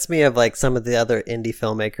reminds me of like some of the other indie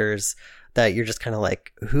filmmakers that you're just kind of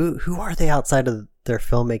like, who are they outside of their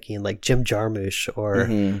filmmaking? Like Jim Jarmusch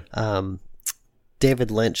or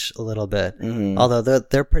David Lynch a little bit. Although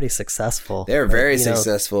they're pretty successful. They're very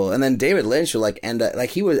successful. And then David Lynch will like end up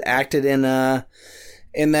like he was acted in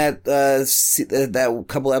that that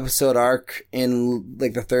couple episode arc in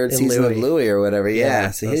like the third season of Louie or whatever.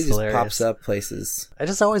 Yeah. So he just hilarious. Pops up places. I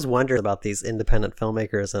just always wonder about these independent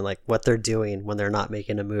filmmakers and like what they're doing when they're not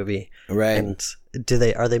making a movie. Right. And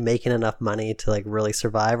are they making enough money to like really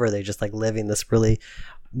survive, or are they just like living this really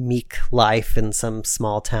meek life in some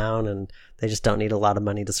small town and they just don't need a lot of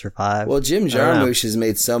money to survive? Well, Jim Jarmusch has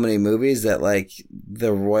made so many movies that like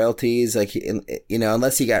the royalties, like,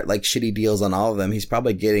 unless he got like shitty deals on all of them, he's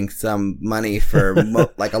probably getting some money for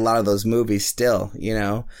like a lot of those movies still,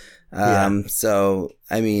 So,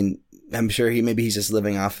 I mean, I'm sure he's just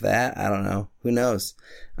living off that. I don't know. Who knows?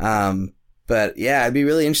 But yeah, I'd be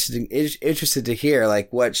really interested to hear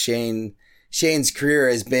like what Shane's career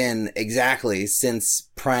has been exactly since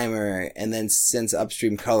Primer and then since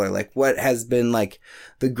Upstream Color. Like what has been like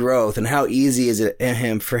the growth, and how easy is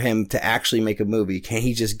it for him to actually make a movie? Can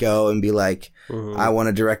he just go and be like, I want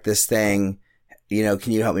to direct this thing,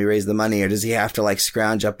 can you help me raise the money? Or does he have to like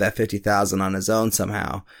scrounge up that $50,000 on his own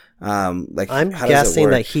somehow? I'm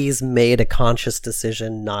guessing that he's made a conscious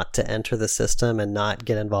decision not to enter the system and not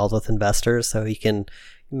get involved with investors so he can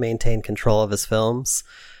maintain control of his films.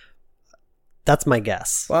 That's my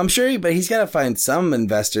guess. Well, I'm sure, but he's got to find some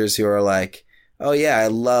investors who are like, oh yeah, I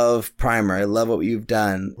love Primer. I love what you've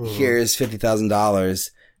done. Here's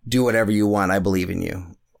 $50,000. Do whatever you want. I believe in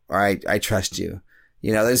you. Or I trust you.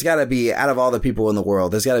 There's got to be, out of all the people in the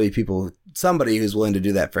world, there's got to be somebody who's willing to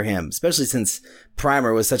do that for him, especially since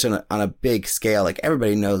Primer was such on a big scale. Like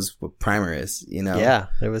everybody knows what Primer is, Yeah,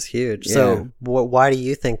 it was huge. Yeah. So why do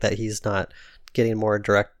you think that he's not getting more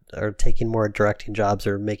taking more directing jobs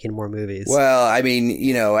or making more movies? Well, I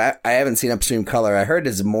mean, I haven't seen Upstream Color. I heard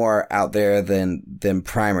it's more out there than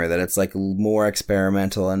Primer, that it's like more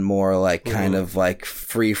experimental and more like kind of like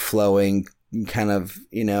free flowing kind of,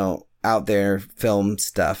 out there film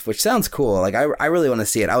stuff, which sounds cool. Like I really want to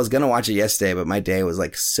see it. I was going to watch it yesterday, but my day was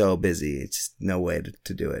like so busy. It's just no way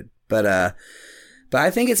to do it. But I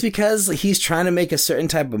think it's because he's trying to make a certain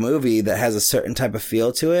type of movie that has a certain type of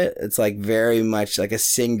feel to it. It's like very much like a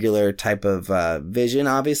singular type of vision,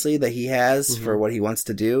 obviously, that he has for what he wants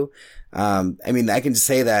to do. I mean, I can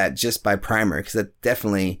say that just by Primer, because it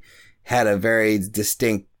definitely had a very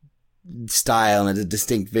distinct style and a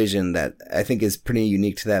distinct vision that I think is pretty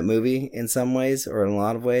unique to that movie in some ways, or in a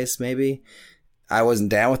lot of ways, maybe. I wasn't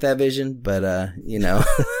down with that vision, but,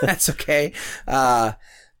 that's okay.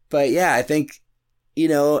 But yeah, I think,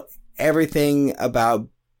 everything about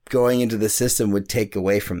going into the system would take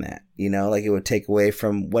away from that, like it would take away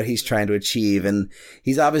from what he's trying to achieve. And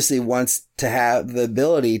he's obviously wants to have the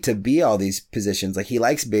ability to be all these positions. Like he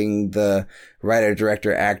likes being the writer,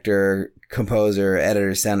 director, actor, composer,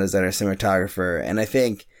 editor, sound designer, cinematographer. And I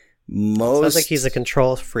think sounds like he's a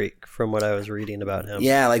control freak from what I was reading about him.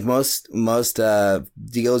 Yeah. Like most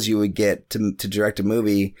deals you would get to direct a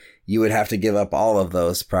movie, you would have to give up all of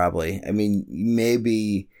those probably. I mean,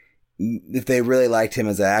 maybe if they really liked him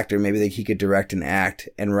as an actor, maybe he could direct and act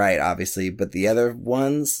and write, obviously. But the other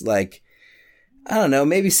ones, like, I don't know,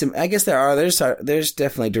 maybe I guess there's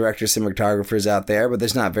definitely directors, cinematographers out there, but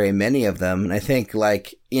there's not very many of them. And I think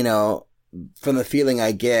like, from the feeling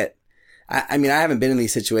I get, I mean, I haven't been in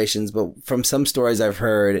these situations, but from some stories I've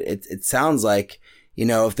heard, it sounds like,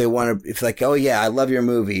 if like, oh yeah, I love your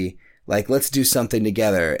movie, like, let's do something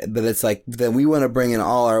together. But it's like, then we want to bring in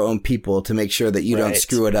all our own people to make sure that you don't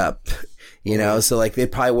screw it up, So like they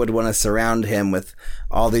probably would want to surround him with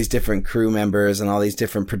all these different crew members and all these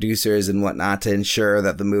different producers and whatnot to ensure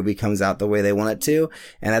that the movie comes out the way they want it to.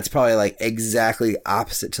 And that's probably like exactly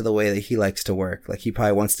opposite to the way that he likes to work. Like he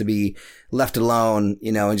probably wants to be left alone,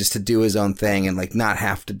 and just to do his own thing and like not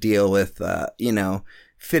have to deal with,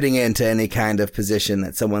 fitting into any kind of position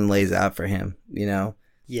that someone lays out for him,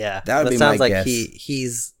 Yeah, that would be sounds my like guess.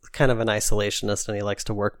 He's kind of an isolationist and he likes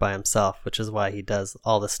to work by himself, which is why he does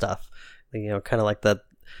all this stuff. Kind of like the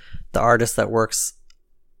artist that works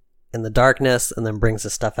in the darkness and then brings the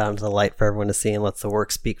stuff out into the light for everyone to see and lets the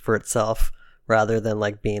work speak for itself, rather than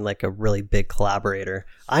like being like a really big collaborator.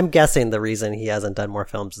 I'm guessing the reason he hasn't done more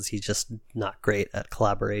films is he's just not great at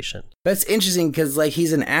collaboration. That's interesting because like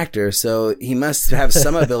he's an actor, so he must have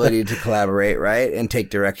some ability to collaborate, right, and take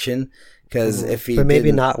direction. Because if he, but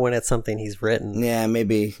maybe not when it's something he's written. Yeah,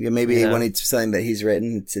 maybe when it's something that he's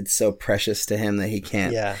written, it's so precious to him that he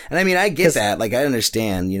can't. Yeah, and I mean, I get that. Like, I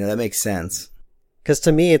understand. That makes sense. Because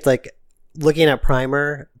to me, it's like looking at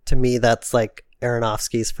Primer, to me, that's like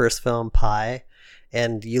Aronofsky's first film, Pi.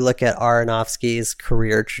 And you look at Aronofsky's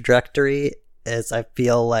career trajectory, as I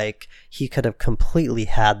feel like he could have completely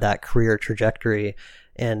had that career trajectory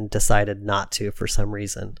and decided not to for some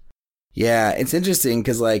reason. Yeah, it's interesting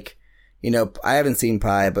because, like, you know, I haven't seen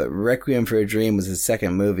Pi, but Requiem for a Dream was his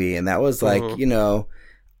second movie. And that was like, you know,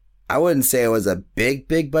 I wouldn't say it was a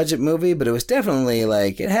big budget movie, but it was definitely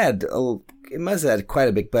like, it must have had quite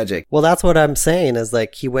a big budget. Well, that's what I'm saying is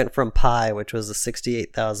like he went from Pi, which was a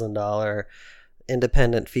 $68,000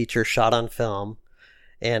 independent feature shot on film.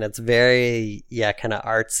 And it's very, kind of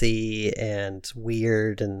artsy and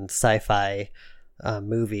weird and sci-fi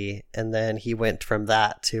movie. And then he went from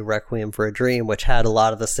that to Requiem for a Dream, which had a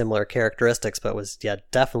lot of the similar characteristics, but was,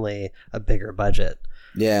 definitely a bigger budget.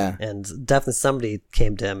 Yeah. And definitely somebody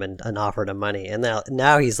came to him and offered him money. And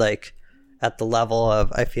now he's like at the level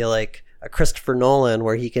of, I feel like, a Christopher Nolan,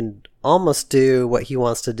 where he can almost do what he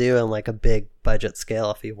wants to do in like a big budget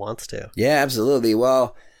scale if he wants to. Yeah, absolutely.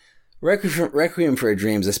 Well, Requiem for a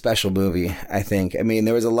Dream is a special movie, I think. I mean,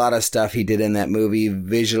 there was a lot of stuff he did in that movie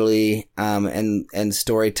visually and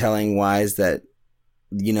storytelling wise that,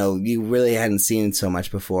 you know, you really hadn't seen so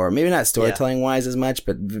much before. Maybe not storytelling wise as much,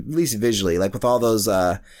 but at least visually, like with all those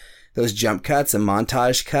jump cuts and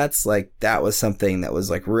montage cuts, like that was something that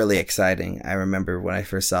was like really exciting. I remember when I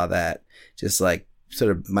first saw that, just like sort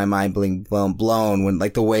of my mind being blown when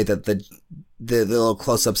like the way that the little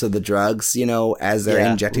close-ups of the drugs, you know, as they're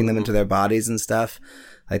injecting them into their bodies and stuff.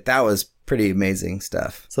 Like that was pretty amazing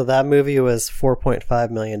stuff. So that movie was $4.5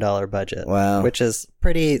 million budget. Wow. Which is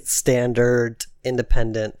pretty standard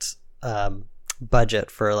independent budget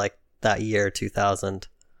for like that year 2000.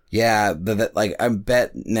 Yeah, like I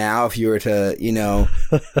bet now if you were to, you know,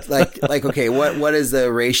 like okay, what is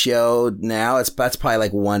the ratio now? That's probably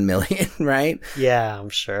like 1 million, right? Yeah, I'm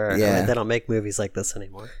sure. Yeah, I mean, they don't make movies like this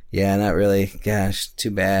anymore. Yeah, not really. Gosh,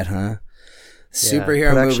 too bad, huh?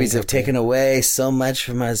 Superhero movies have taken away so much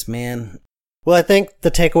from us, man. Well, I think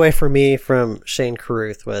the takeaway for me from Shane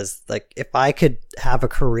Carruth was like, if I could have a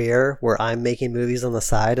career where I'm making movies on the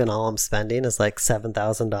side and all I'm spending is like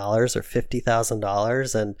 $7,000 or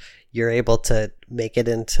 $50,000, and you're able to make it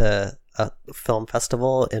into a film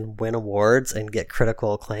festival and win awards and get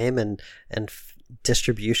critical acclaim and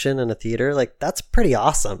distribution in a theater, like that's pretty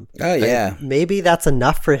awesome. Oh yeah. Like, maybe that's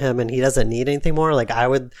enough for him and he doesn't need anything more. Like I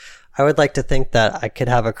would like to think that I could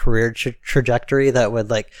have a career trajectory that would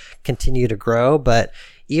like continue to grow. But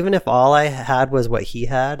even if all I had was what he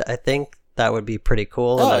had, I think that would be pretty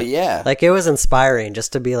cool. Oh, yeah. Like it was inspiring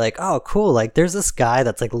just to be like, oh, cool. Like there's this guy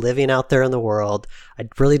that's like living out there in the world. I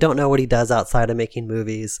really don't know what he does outside of making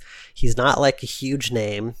movies. He's not like a huge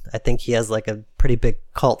name. I think he has like a pretty big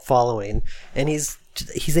cult following, and he's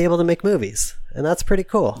able to make movies, and that's pretty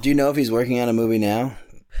cool. Do you know if he's working on a movie now?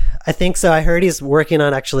 I think so. I heard he's working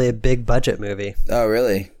on actually a big budget movie. Oh,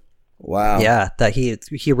 really? Wow. Yeah, that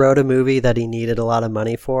he wrote a movie that he needed a lot of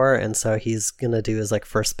money for, and so he's gonna do his like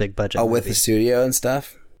first big budget movie. With the studio and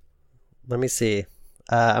stuff? Let me see.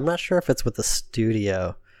 I'm not sure if it's with the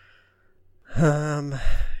studio.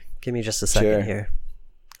 Give me just a second here.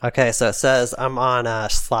 Okay, so it says I'm on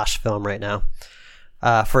Slash Film right now.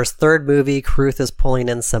 For his third movie, Carruth is pulling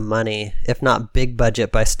in some money. If not big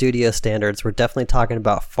budget by studio standards, we're definitely talking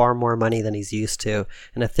about far more money than he's used to.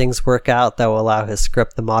 And if things work out, that will allow his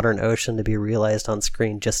script, The Modern Ocean, to be realized on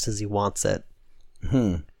screen just as he wants it.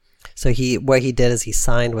 So what he did is he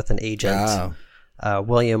signed with an agent,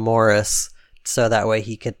 William Morris, so that way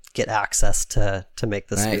he could get access to make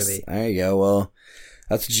this movie. There you go. Well,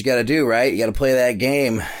 that's what you got to do, right? You got to play that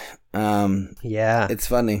game. Yeah. It's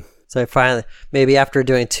funny. So finally, maybe after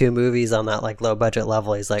doing 2 movies on that like low budget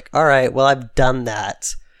level, he's like, all right, well, I've done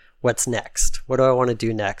that. What's next? What do I want to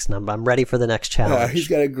do next? And I'm ready for the next challenge. He's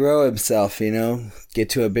got to grow himself, you know, get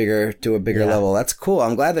to a bigger level. That's cool.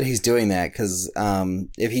 I'm glad that he's doing that, because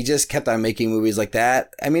if he just kept on making movies like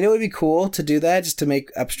that, I mean, it would be cool to do that, just to make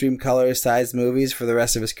upstream color sized movies for the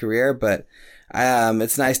rest of his career. But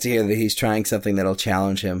it's nice to hear that he's trying something that'll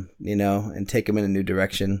challenge him, you know, and take him in a new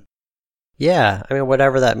direction. Yeah, I mean,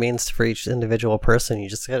 whatever that means for each individual person, you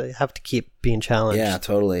just have to keep being challenged. Yeah,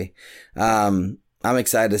 totally. I'm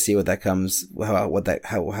excited to see how that comes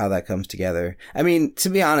together. I mean, to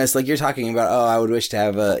be honest, like you're talking about, I would wish to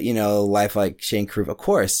have a, you know, life like Shane Carruth. Of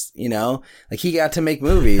course, you know, like he got to make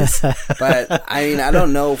movies, but I mean, I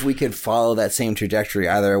don't know if we could follow that same trajectory,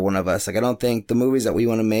 either one of us. Like, I don't think the movies that we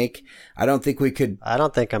want to make, I don't think we could. I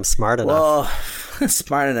don't think I'm smart enough. Well,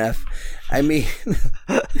 smart enough. I mean,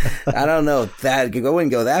 I don't know that I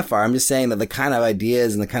wouldn't go that far. I'm just saying that the kind of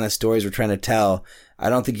ideas and the kind of stories we're trying to tell, I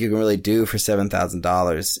don't think you can really do for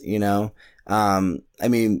 $7,000. You know, I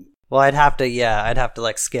mean. Well, I'd have to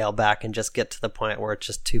like scale back and just get to the point where it's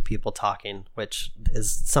just two people talking, which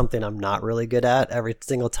is something I'm not really good at. Every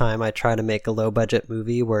single time I try to make a low budget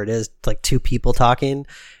movie where it is like two people talking,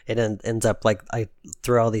 it ends up like I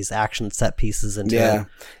throw all these action set pieces into it.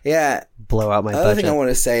 Yeah. Blow out my budget. The other thing I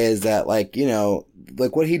want to say is that, like, you know,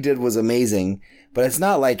 like what he did was amazing, but it's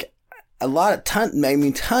not like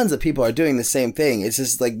tons of people are doing the same thing. It's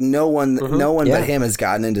just like no one but him has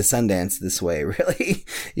gotten into Sundance this way, really.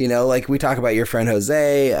 You know, like we talk about your friend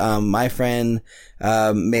Jose, my friend,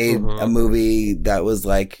 made a movie that was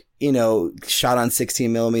like, you know, shot on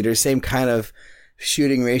 16 millimeters, same kind of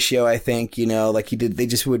shooting ratio, I think, you know, like they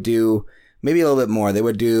just would do maybe a little bit more. They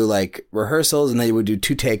would do like rehearsals and they would do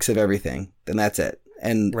 2 takes of everything. Then that's it.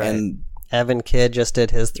 And Evan Kidd just did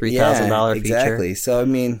his $3,000 feature. Exactly. So I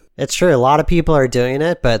mean, it's true. A lot of people are doing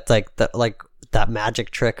it, but like that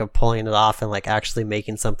magic trick of pulling it off and like actually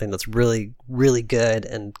making something that's really, really good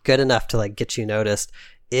and good enough to like get you noticed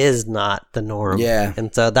is not the norm. Yeah.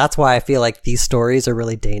 And so that's why I feel like these stories are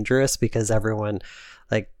really dangerous, because everyone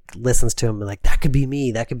like listens to them and like, that could be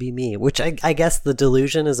me, which I guess the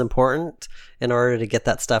delusion is important in order to get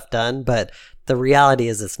that stuff done. But the reality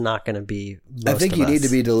is it's not going to be most I think of you us. need to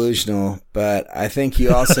be delusional, but I think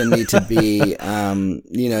you also need to be,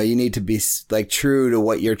 you know, you need to be like true to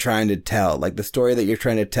what you're trying to tell, like the story that you're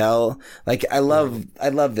trying to tell. Like I love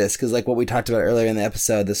this because like what we talked about earlier in the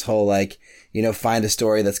episode, this whole like, you know, find a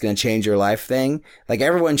story that's going to change your life thing. Like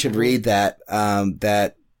everyone should read that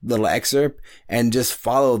little excerpt and just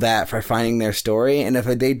follow that for finding their story. And if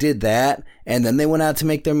they did that and then they went out to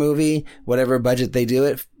make their movie, whatever budget they do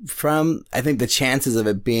it from, I think the chances of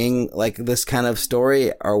it being like this kind of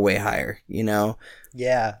story are way higher, you know?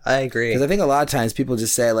 Yeah, I agree. Because I think a lot of times people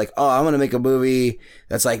just say like, oh, I'm going to make a movie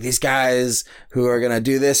that's like these guys who are going to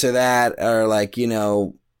do this or that, or like, you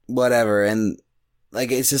know, whatever. And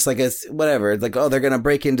like, it's just like, it's whatever. It's like, oh, they're going to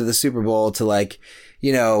break into the Super Bowl to like,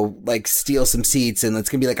 you know, like steal some seats, and it's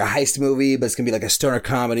going to be like a heist movie, but it's going to be like a stoner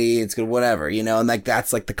comedy. It's going to whatever, you know, and like,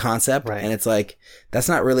 that's like the concept. Right. And it's like, that's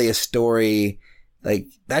not really a story. Like,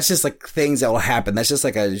 that's just like things that will happen. That's just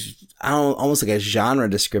like almost like a genre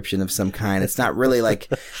description of some kind. It's not really like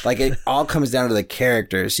it all comes down to the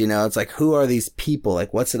characters, you know? It's like, who are these people?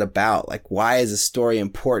 Like, what's it about? Like, why is a story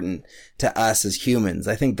important to us as humans?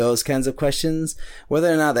 I think those kinds of questions,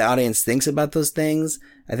 whether or not the audience thinks about those things,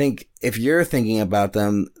 I think if you're thinking about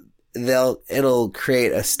them, it'll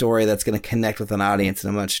create a story that's going to connect with an audience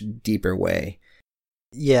in a much deeper way.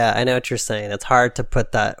 Yeah, I know what you're saying. It's hard to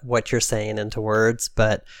put what you're saying into words,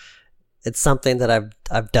 but it's something that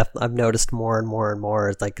I've noticed more and more and more.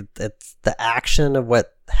 It's like it's the action of what's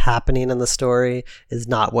happening in the story is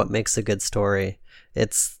not what makes a good story.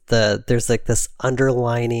 It's there's like this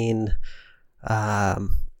underlining I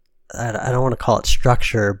don't want to call it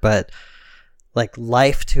structure, but like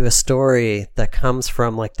life to a story that comes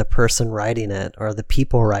from like the person writing it or the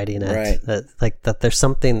people writing it. Right. That there's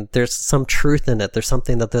some truth in it. There's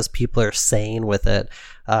something that those people are saying with it.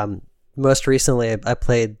 Most recently I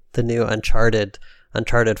played the new Uncharted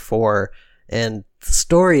 4, and the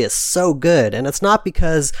story is so good. And it's not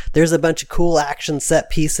because there's a bunch of cool action set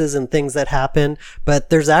pieces and things that happen, but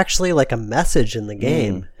there's actually like a message in the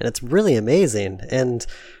game, and it's really amazing. And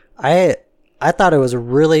I thought it was a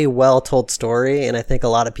really well told story, and I think a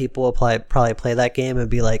lot of people will probably play that game and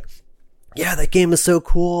be like, yeah, that game is so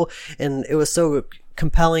cool, and it was so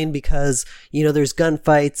compelling because, you know, there's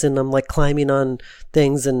gunfights and I'm like climbing on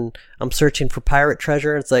things and I'm searching for pirate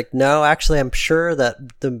treasure. It's like, no, actually, I'm sure that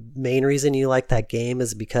the main reason you like that game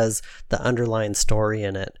is because the underlying story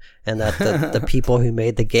in it, and that the people who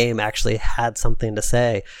made the game actually had something to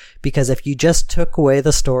say. Because if you just took away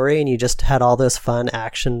the story and you just had all those fun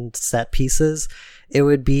action set pieces, it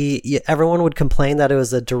would be, everyone would complain that it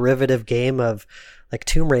was a derivative game of like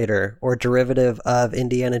Tomb Raider or derivative of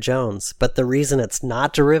Indiana Jones. But the reason it's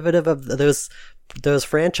not derivative of those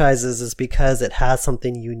franchises is because it has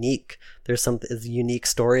something unique. There's it's a unique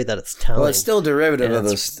story that it's telling. Well, it's still derivative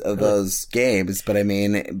of those games, but I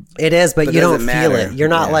mean, it is, but you don't feel it. You're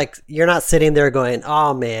not you're not sitting there going,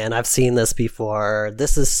 "Oh man, I've seen this before.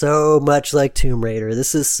 This is so much like Tomb Raider.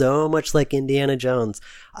 This is so much like Indiana Jones."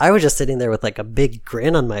 I was just sitting there with like a big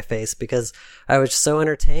grin on my face because I was so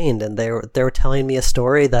entertained, and they were telling me a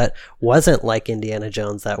story that wasn't like Indiana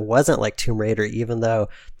Jones, that wasn't like Tomb Raider, even though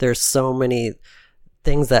there's so many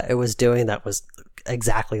things that it was doing that was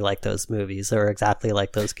exactly like those movies or exactly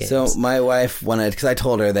like those games. So my wife wanted, because I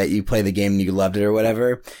told her that you played the game and you loved it or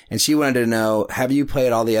whatever, and she wanted to know, have you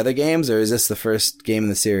played all the other games, or is this the first game in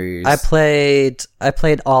the series? I played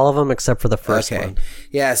all of them except for the first one.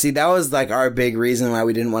 Yeah, see, that was like our big reason why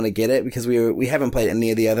we didn't want to get it, because we haven't played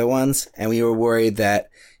any of the other ones, and we were worried that,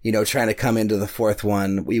 you know, trying to come into the fourth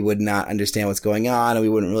one, we would not understand what's going on, and we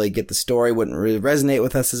wouldn't really get the story, wouldn't really resonate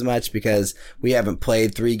with us as much, because we haven't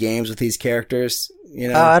played 3 games with these characters, you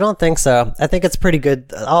know? I don't think so. I think it's pretty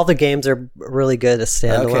good. All the games are really good as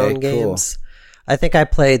standalone games. Cool. I think I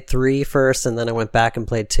played 3 first, and then I went back and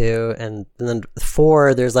played 2, and then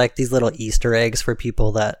 4, there's like these little Easter eggs for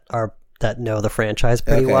people that know the franchise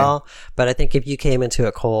pretty well. But I think if you came into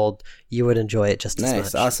it cold, you would enjoy it just as much.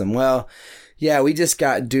 Nice, awesome. Well, yeah, we just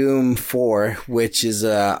got Doom 4, which is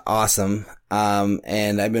awesome.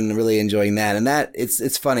 And I've been really enjoying that. And that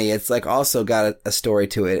it's funny. It's like also got a story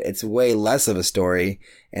to it. It's way less of a story,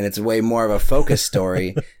 and it's way more of a focused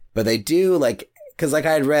story. But they do like, cause like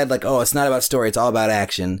I had read like, oh, it's not about story. It's all about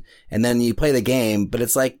action. And then you play the game, but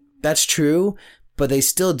it's like, that's true. But they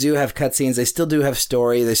still do have cutscenes. They still do have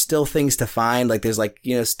story. There's still things to find. Like there's like,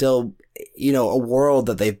 you know, still, you know, a world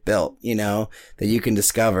that they've built, you know, that you can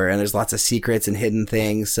discover. And there's lots of secrets and hidden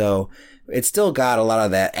things. So it's still got a lot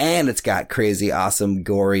of that. And it's got crazy, awesome,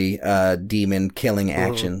 gory, demon killing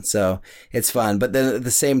action. So it's fun. But then at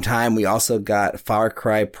the same time, we also got Far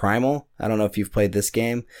Cry Primal. I don't know if you've played this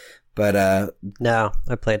game, but, no,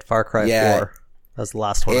 I played Far Cry 4. That was the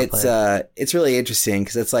last one I played. It's really interesting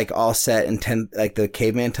because it's like all set in like the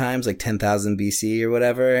caveman times, like 10,000 BC or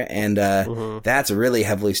whatever. And, that's really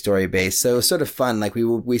heavily story based. So it was sort of fun. Like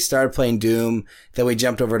we started playing Doom, then we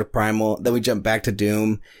jumped over to Primal, then we jumped back to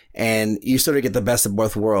Doom, and you sort of get the best of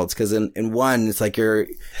both worlds. Cause in one, it's like you're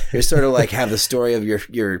sort of like have the story of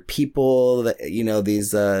your people that, you know,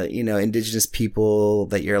 these, you know, indigenous people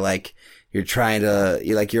that you're a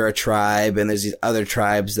tribe, and there's these other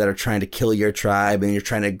tribes that are trying to kill your tribe, and you're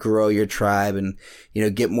trying to grow your tribe and, you know,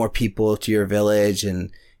 get more people to your village.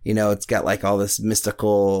 And, you know, it's got like all this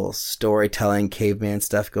mystical storytelling, caveman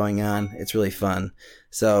stuff going on. It's really fun.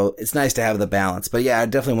 So it's nice to have the balance. But yeah, I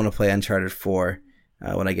definitely want to play Uncharted 4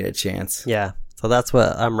 when I get a chance. Yeah. So that's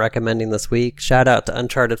what I'm recommending this week. Shout out to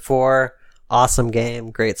Uncharted 4. Awesome game.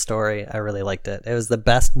 Great story. I really liked it. It was the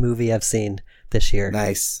best movie I've seen this year.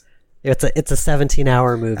 Nice. It's a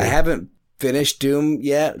 17-hour movie. I haven't finished Doom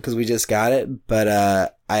yet because we just got it,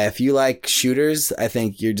 but if you like shooters, I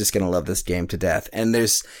think you're just gonna love this game to death. And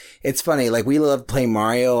it's funny, like we love playing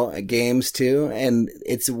Mario games too, and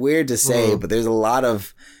it's weird to say, but there's a lot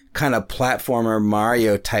of kind of platformer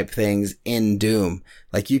Mario type things in Doom.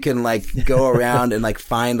 Like you can like go around and like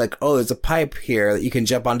find like, oh, there's a pipe here that you can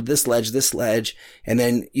jump onto this ledge, and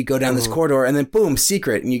then you go down this corridor, and then boom,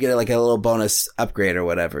 secret, and you get like a little bonus upgrade or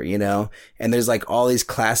whatever, you know? And there's like all these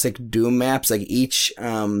classic Doom maps, like each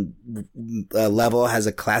level has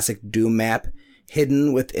a classic Doom map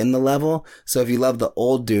hidden within the level. So if you love the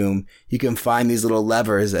old Doom, you can find these little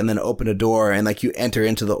levers and then open a door, and like you enter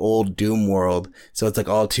into the old Doom world. So it's like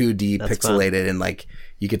all 2D That's pixelated fun. And like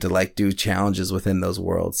you get to like do challenges within those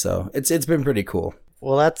worlds. So it's been pretty cool.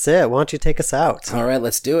 Well, that's it. Why don't you take us out? All right,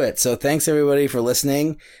 let's do it. So thanks everybody for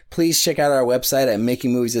listening. Please check out our website at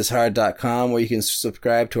makingmoviesishard.com, where you can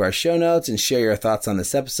subscribe to our show notes and share your thoughts on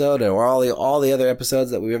this episode or all the other episodes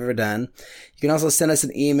that we've ever done. You can also send us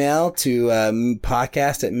an email to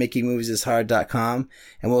podcast@makingmoviesishard.com,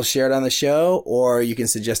 and we'll share it on the show, or you can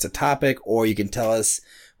suggest a topic, or you can tell us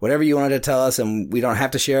whatever you wanted to tell us, and we don't have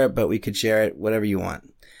to share it, but we could share it, whatever you want.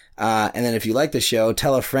 And then if you like the show,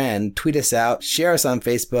 tell a friend, tweet us out, share us on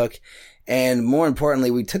Facebook. And more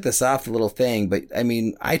importantly, we took this off the little thing, but I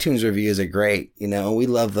mean, iTunes reviews are great. You know, we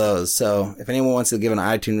love those. So if anyone wants to give an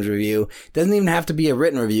iTunes review, it doesn't even have to be a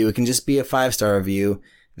written review. It can just be a 5-star review.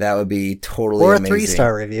 That would be totally amazing. Or a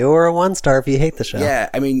 3-star review, or a 1-star if you hate the show.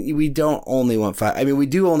 Yeah, I mean, we don't only want 5. I mean, we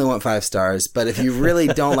do only want 5 stars, but if you really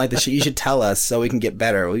don't like the show, you should tell us so we can get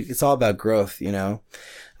better. It's all about growth, you know?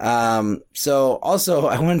 So also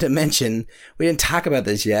I wanted to mention, we didn't talk about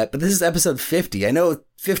this yet, but this is episode 50. I know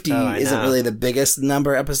 50 isn't really the biggest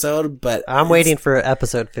number episode, but I'm waiting for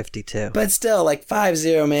episode 52. But still, like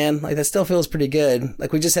 50, man, like that still feels pretty good.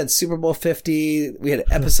 Like we just had Super Bowl 50, we had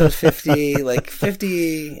episode 50, like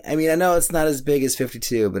 50. I mean, I know it's not as big as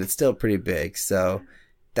 52, but it's still pretty big. So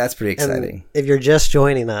that's pretty exciting. And if you're just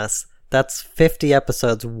joining us, that's 50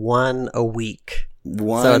 episodes, one a week.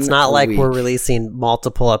 So it's not like we're releasing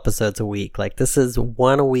multiple episodes a week. Like this is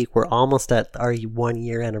one a week. We're almost at our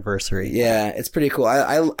 1-year anniversary. Yeah, it's pretty cool.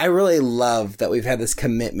 I really love that we've had this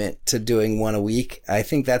commitment to doing one a week. I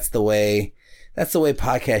think that's the way that's the way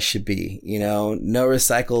podcasts should be. No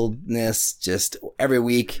recycledness. Just every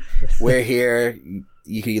week we're here.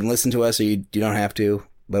 You can listen to us, or you don't have to,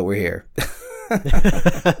 but we're here.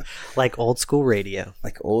 Like old school radio.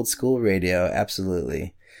 Like old school radio,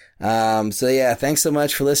 absolutely. So yeah, thanks so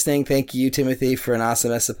much for listening. Thank you, Timothy, for an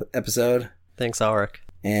awesome episode. Thanks, Ulrich.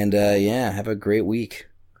 And yeah, have a great week.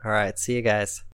 All right, see you guys.